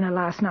you at dinner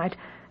last night,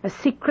 a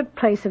secret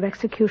place of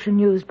execution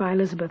used by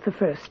Elizabeth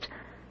I.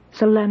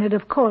 Sir Leonard,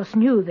 of course,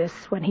 knew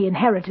this when he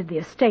inherited the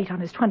estate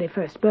on his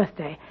 21st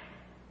birthday.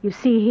 You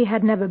see, he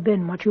had never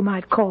been what you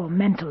might call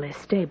mentally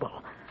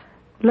stable.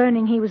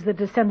 Learning he was the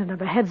descendant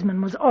of a headsman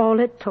was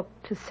all it took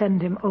to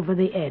send him over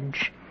the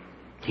edge.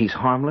 He's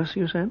harmless,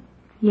 you said?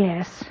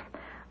 Yes,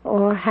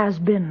 or has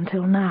been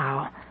till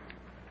now.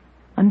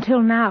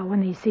 Until now, when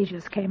these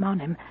seizures came on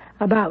him,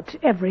 about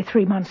every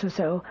 3 months or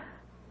so,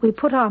 we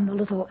put on the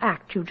little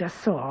act you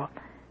just saw.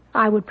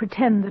 I would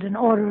pretend that an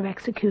order of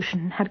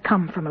execution had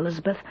come from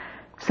Elizabeth.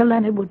 Sir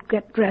Leonard would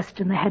get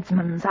dressed in the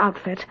headsman's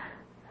outfit,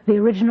 the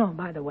original,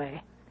 by the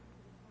way.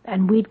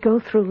 And we'd go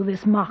through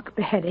this mock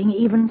beheading,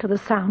 even to the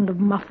sound of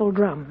muffled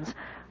drums,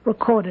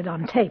 recorded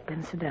on tape,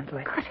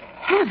 incidentally. Good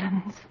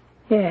heavens!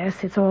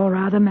 Yes, it's all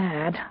rather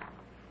mad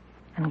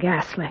and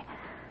ghastly,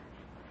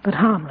 but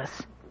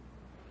harmless.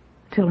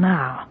 Till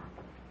now.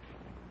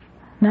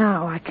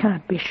 Now I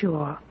can't be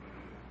sure.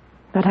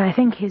 But I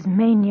think his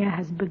mania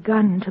has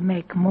begun to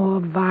make more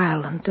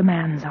violent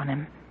demands on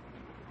him.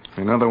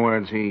 In other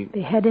words, he...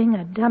 Beheading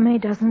a dummy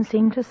doesn't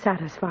seem to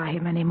satisfy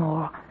him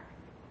anymore.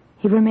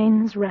 He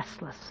remains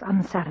restless,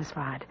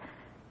 unsatisfied.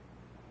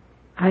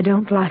 I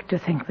don't like to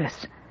think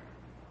this,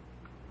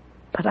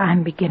 but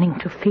I'm beginning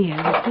to fear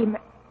that he may...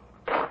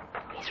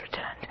 He's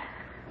returned.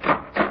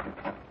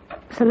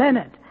 Sir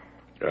Leonard.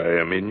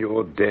 I am in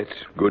your debt,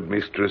 good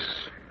mistress.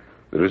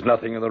 There is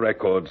nothing in the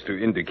records to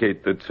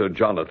indicate that Sir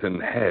Jonathan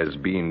has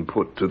been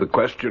put to the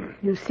question.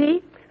 You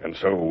see? And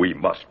so we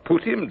must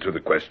put him to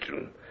the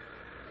question.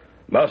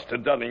 Master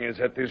Dunning is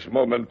at this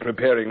moment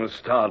preparing the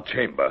Star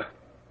Chamber.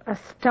 A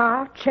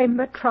Star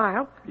Chamber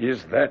trial?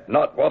 Is that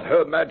not what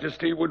Her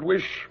Majesty would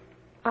wish?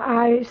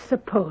 I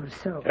suppose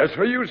so. As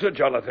for you, Sir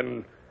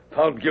Jonathan,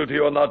 found guilty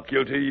or not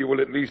guilty, you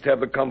will at least have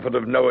the comfort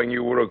of knowing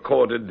you were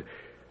accorded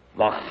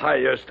the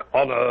highest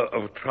honor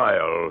of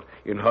trial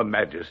in Her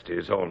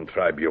Majesty's own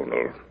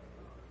tribunal.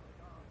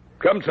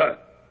 Come, sir,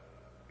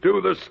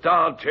 to the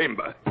Star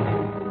Chamber.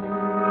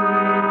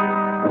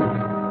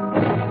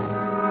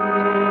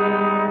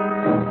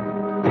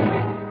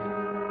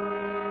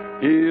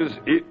 Is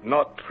it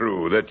not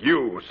true that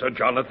you, Sir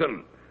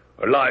Jonathan,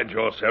 allied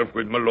yourself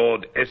with my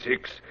Lord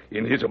Essex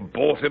in his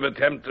abortive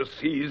attempt to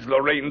seize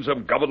the reins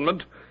of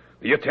government?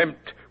 The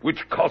attempt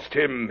which cost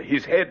him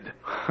his head?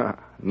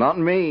 Not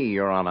me,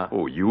 Your Honor.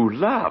 Oh, you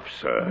laugh,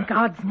 sir. In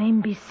God's name,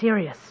 be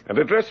serious. And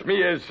address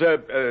me as,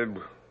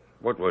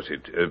 what was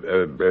it?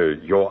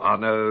 Your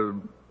Honor.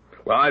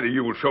 Well, either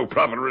you will show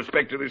proper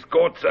respect to this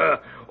court, sir,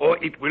 or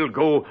it will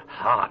go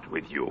hard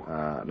with you.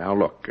 Now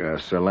look,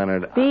 Sir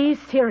Leonard... Be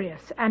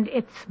serious, and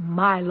it's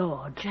my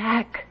lord.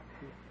 Jack.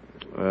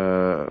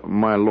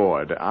 My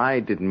lord, I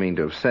didn't mean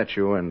to upset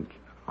you, and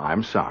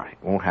I'm sorry.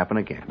 Won't happen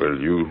again. Well,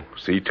 you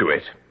see to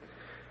it.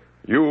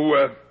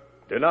 You,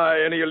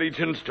 deny any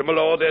allegiance to my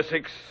Lord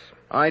Essex?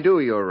 I do,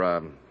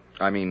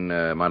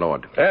 my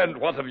lord. And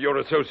what of your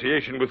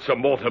association with Sir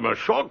Mortimer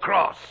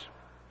Shawcross?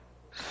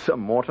 Sir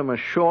Mortimer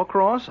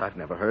Shawcross? I've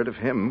never heard of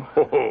him.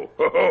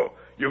 Ho.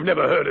 You've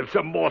never heard of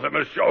Sir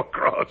Mortimer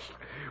Shawcross?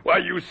 Why,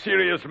 you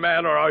serious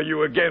man, or are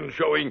you again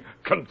showing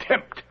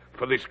contempt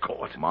for this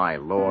court? My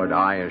lord,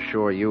 I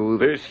assure you...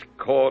 This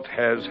court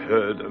has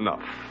heard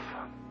enough.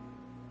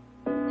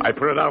 I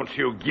pronounce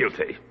you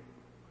guilty.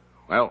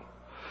 Well,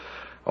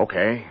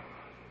 okay.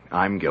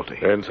 I'm guilty.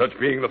 And such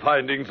being the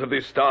findings of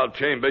this Star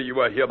Chamber, you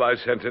are hereby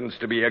sentenced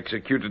to be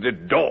executed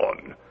at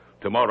dawn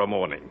tomorrow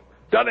morning.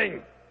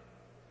 Dunning,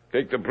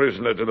 take the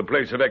prisoner to the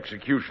place of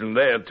execution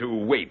there to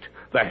wait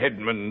the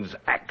headman's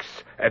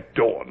axe at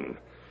dawn.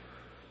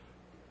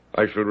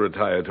 I shall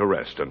retire to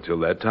rest until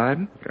that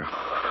time.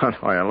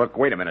 Oh, look,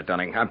 wait a minute,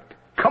 Dunning.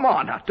 Come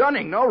on now,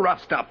 Dunning, no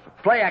rough stuff.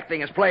 Play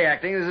acting is play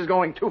acting. This is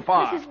going too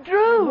far. Mrs.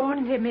 Drew!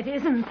 Warned him it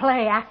isn't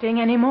play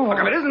acting anymore. Look,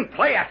 if it isn't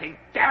play acting,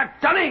 damn it,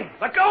 Dunning,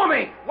 let go of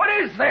me. What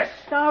is this?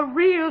 The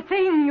real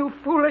thing, you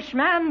foolish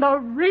man, the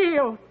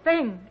real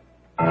thing.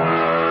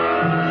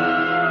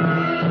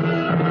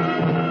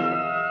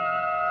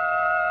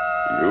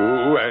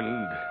 You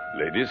and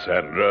Lady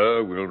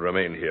Sandra will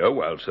remain here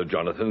while Sir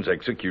Jonathan's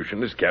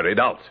execution is carried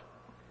out.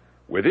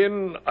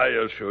 Within, I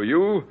assure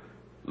you,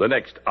 the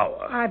next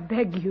hour. I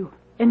beg you,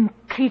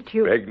 entreat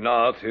you. Beg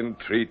not,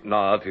 entreat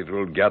not. It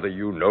will gather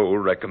you no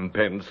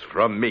recompense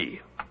from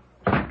me.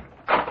 Oh,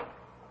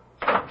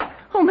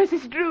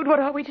 Mrs. Drood, what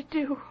are we to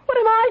do? What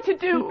am I to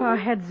do? Keep our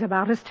heads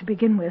about us to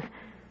begin with.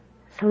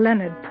 Sir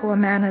Leonard, poor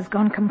man, has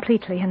gone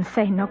completely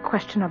insane, no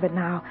question of it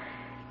now.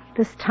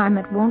 This time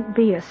it won't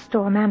be a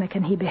store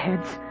mannequin he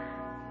beheads.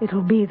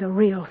 It'll be the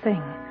real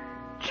thing.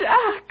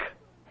 Jack!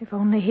 If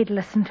only he'd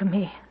listened to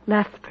me,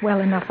 left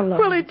well enough alone.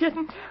 Well, he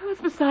didn't. That's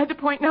beside the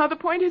point now. The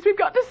point is we've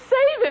got to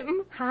save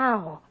him.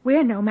 How?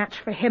 We're no match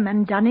for him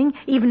and Dunning,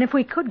 even if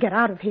we could get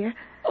out of here.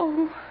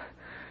 Oh,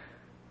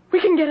 we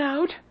can get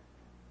out.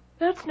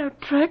 That's no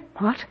trick.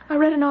 What? I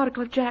read an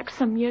article of Jack's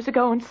some years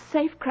ago on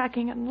safe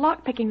cracking and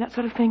lock picking, that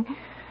sort of thing.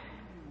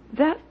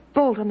 That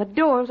bolt on the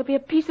doors will be a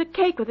piece of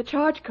cake with a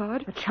charge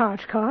card. A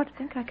charge card? I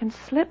think I can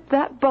slip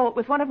that bolt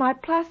with one of my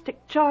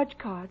plastic charge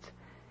cards.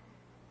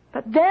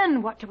 But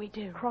then what do we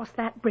do? Cross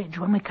that bridge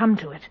when we come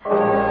to it.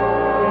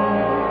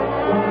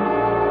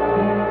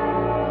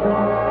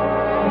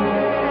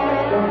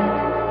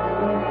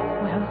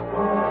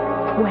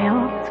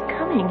 Well? It's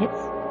coming.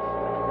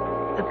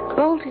 The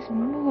bolt is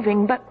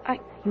moving, but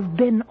You've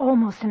been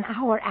almost an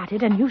hour at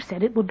it, and you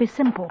said it would be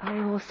simple. I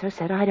also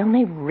said I'd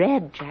only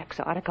read Jack's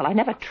article. I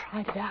never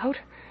tried it out.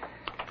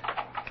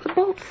 The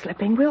bolt's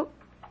slipping. We'll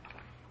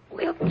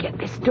get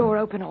this door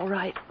open all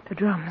right. The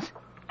drums.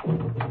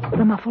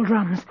 The muffled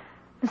drums.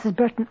 Mrs.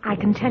 Burton, I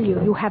can tell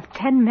you, you have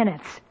 10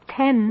 minutes.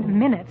 10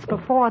 minutes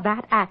before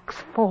that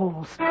axe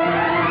falls.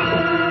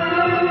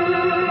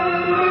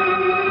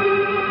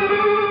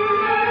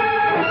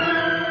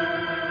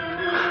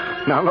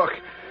 Now,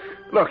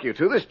 look, you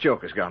two, this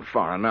joke has gone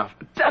far enough.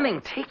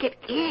 Dunning, take it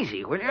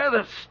easy, will you?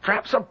 The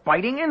straps are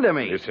biting into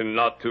me. Listen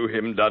not to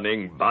him,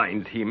 Dunning.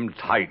 Bind him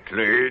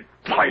tightly,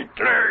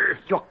 tightly.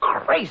 You're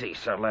crazy,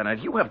 Sir Leonard.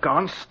 You have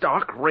gone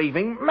stark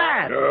raving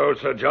mad. No,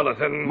 Sir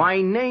Jonathan.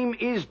 My name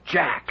is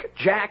Jack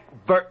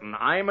Burton.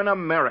 I'm an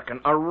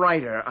American, a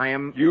writer.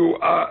 You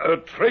are a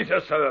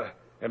traitor, sir,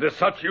 and as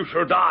such you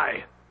shall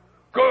die.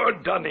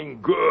 Good,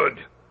 Dunning, good.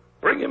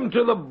 Bring him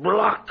to the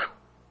block.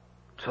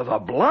 To the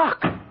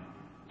block?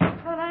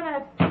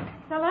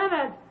 Sir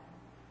Leonard,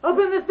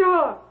 open this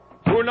door.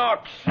 Who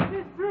knocks?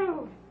 Miss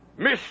Drood.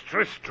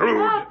 Mistress Drood.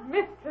 Not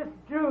Mistress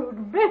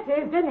Drood.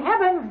 Mrs. In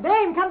heaven's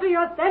name, come to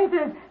your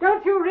senses.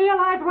 Don't you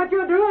realize what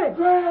you're doing?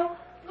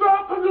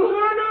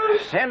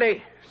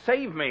 Sandy,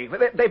 save me.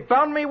 They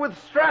bound me with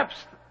straps.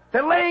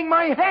 They're laying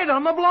my head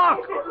on the block.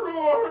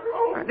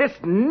 This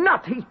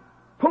nut, he's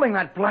pulling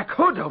that black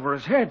hood over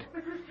his head.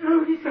 Mrs.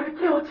 Drood, he's going to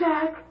kill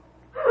Jack.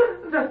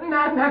 That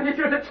madman is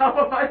going to chop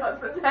off my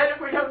husband's head if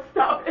we don't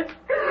stop it.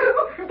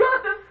 We've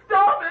got to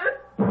stop it.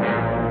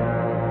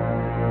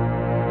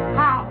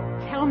 How?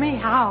 Tell me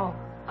how.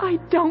 I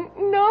don't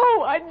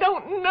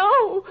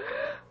know.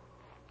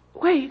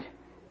 Wait.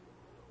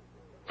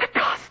 The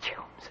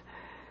costumes.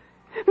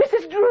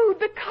 Mrs. Drood,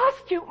 the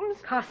costumes.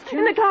 Costumes?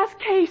 In the glass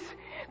case.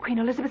 Queen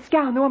Elizabeth's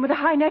gown, the one with the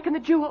high neck and the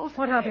jewels.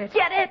 What of it?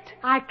 Get it.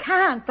 I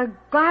can't. The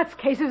glass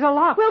cases are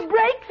locked. We'll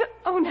break the...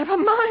 Oh, never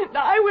mind.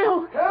 I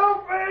will.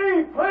 Help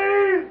me,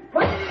 please.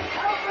 What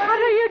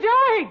are you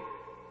doing?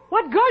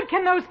 What good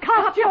can those Stop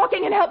costumes...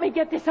 talking and help me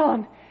get this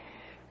on.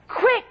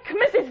 Quick,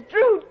 Mrs.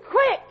 Drood,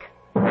 quick.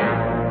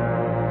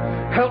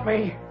 Help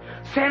me.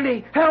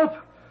 Sandy, help.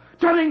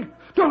 Dunning,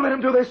 don't let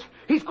him do this.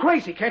 He's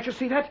crazy, can't you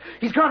see that?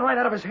 He's gone right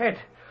out of his head.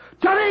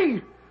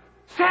 Dunning!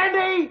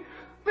 Sandy!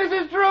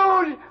 Mrs.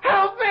 Drood,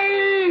 help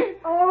me!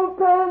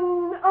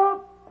 Open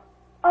up.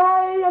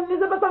 I,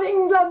 Elizabeth of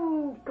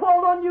England,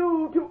 call on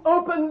you to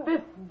open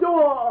this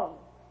door.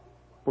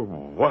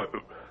 What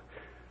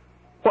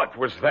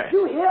was that?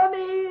 You hear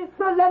me,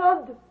 Sir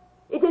Leonard?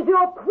 It is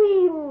your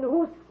queen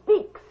who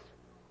speaks.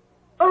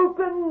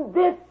 Open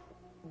this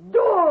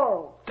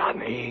door.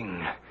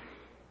 Dunning,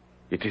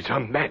 it is Her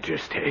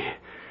Majesty.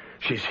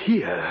 She's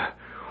here.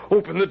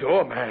 Open the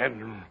door,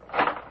 man.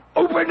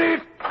 Open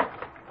it!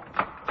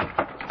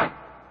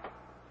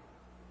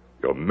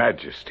 Your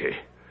Majesty.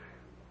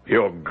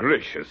 Your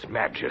gracious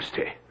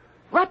Majesty.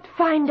 What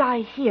find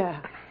I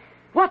here?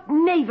 What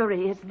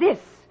knavery is this?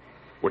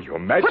 Well, Your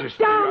Majesty...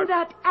 Put down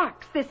that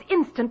axe this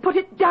instant. Put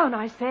it down,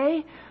 I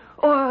say,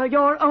 or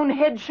your own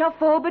head shall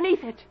fall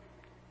beneath it.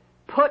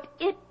 Put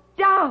it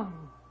down.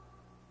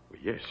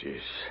 Yes,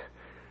 yes.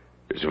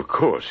 Yes, of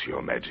course,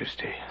 Your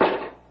Majesty.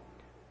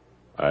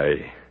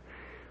 I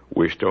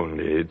wished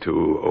only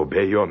to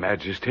obey Your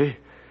Majesty,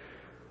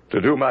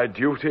 to do my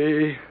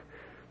duty,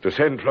 to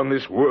send from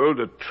this world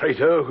a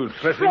traitor who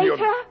threatened your...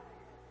 Traitor?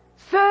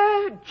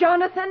 Sir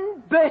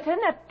Jonathan Burton,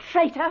 a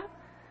traitor?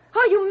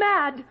 Are you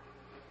mad?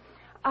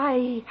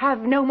 I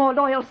have no more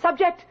loyal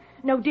subject,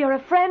 no dearer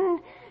friend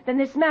than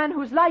this man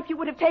whose life you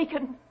would have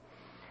taken.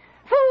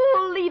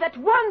 Fool, leave at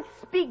once,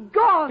 be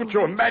gone. But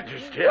Your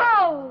Majesty...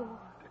 Go!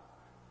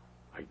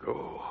 I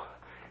go.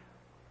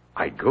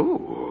 I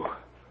go.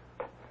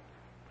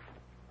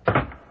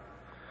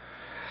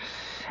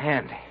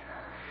 Sandy,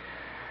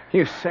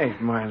 you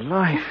saved my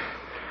life.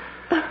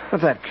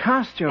 But that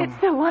costume...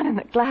 It's the one in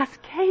the glass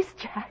case,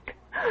 Jack.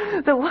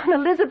 The one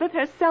Elizabeth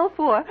herself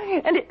wore.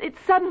 And it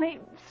suddenly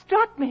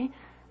struck me.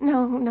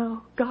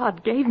 No,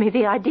 God gave me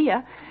the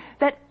idea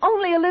that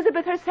only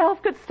Elizabeth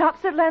herself could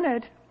stop Sir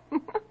Leonard.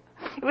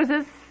 It was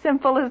as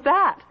simple as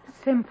that.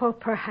 Simple,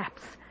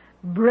 perhaps.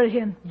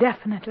 Brilliant,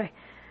 definitely.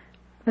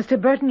 Mr.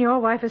 Burton, your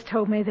wife has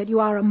told me that you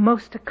are a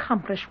most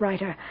accomplished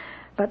writer,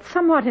 but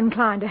somewhat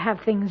inclined to have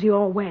things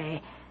your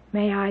way.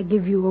 May I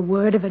give you a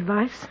word of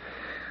advice?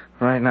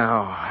 Right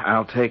now,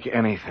 I'll take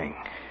anything.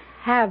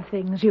 Have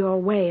things your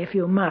way if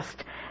you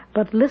must,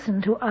 but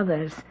listen to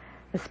others,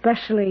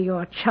 especially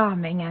your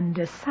charming and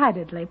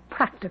decidedly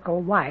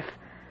practical wife.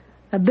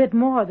 A bit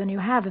more than you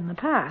have in the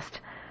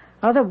past.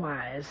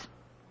 Otherwise...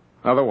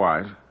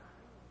 Otherwise?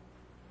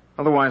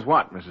 Otherwise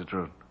what, Mrs.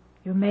 Truden?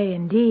 You may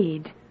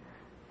indeed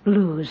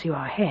lose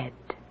your head.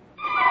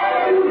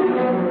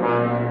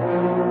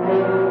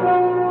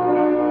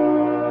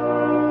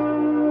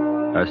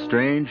 A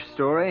strange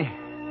story?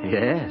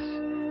 Yes.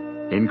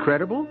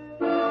 Incredible?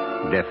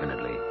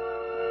 Definitely.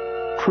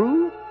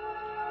 True?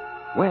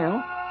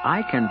 Well,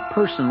 I can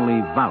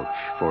personally vouch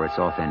for its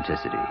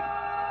authenticity.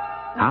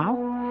 How?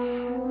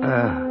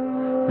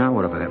 Now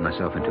what have I got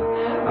myself into?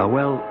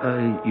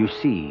 You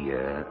see,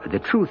 the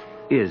truth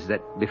is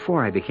that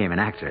before I became an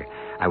actor,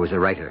 I was a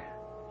writer.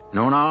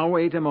 No, now,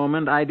 wait a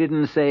moment. I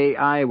didn't say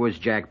I was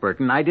Jack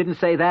Burton. I didn't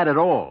say that at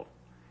all.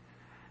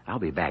 I'll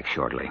be back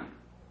shortly.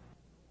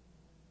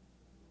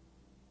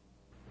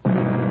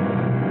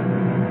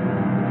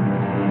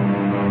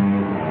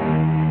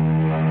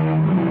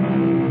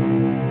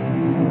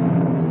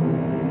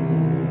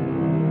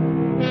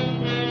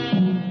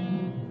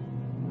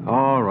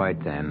 All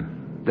right, then.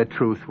 The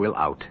truth will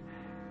out.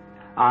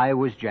 I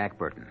was Jack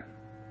Burton.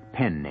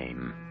 Pen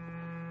name.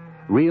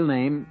 Real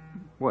name,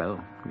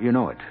 well, you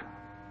know it.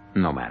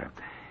 No matter.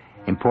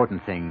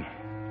 Important thing,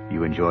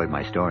 you enjoyed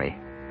my story.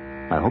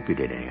 I hope you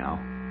did anyhow.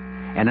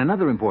 And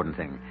another important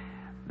thing,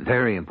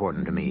 very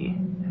important to me,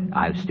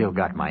 I've still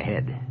got my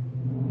head.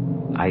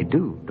 I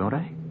do, don't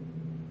I?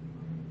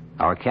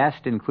 Our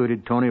cast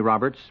included Tony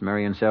Roberts,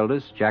 Marion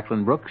Seldes,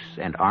 Jacqueline Brooks,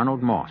 and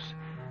Arnold Moss.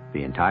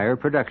 The entire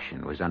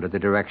production was under the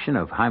direction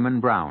of Hyman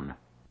Brown.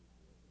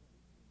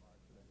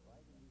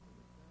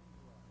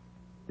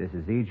 This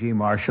is E.G.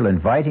 Marshall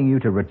inviting you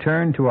to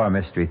return to our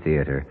Mystery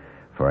Theater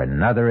for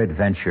another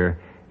adventure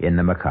in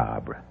the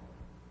macabre.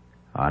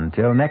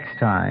 Until next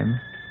time,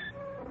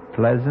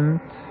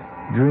 pleasant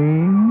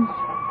dreams.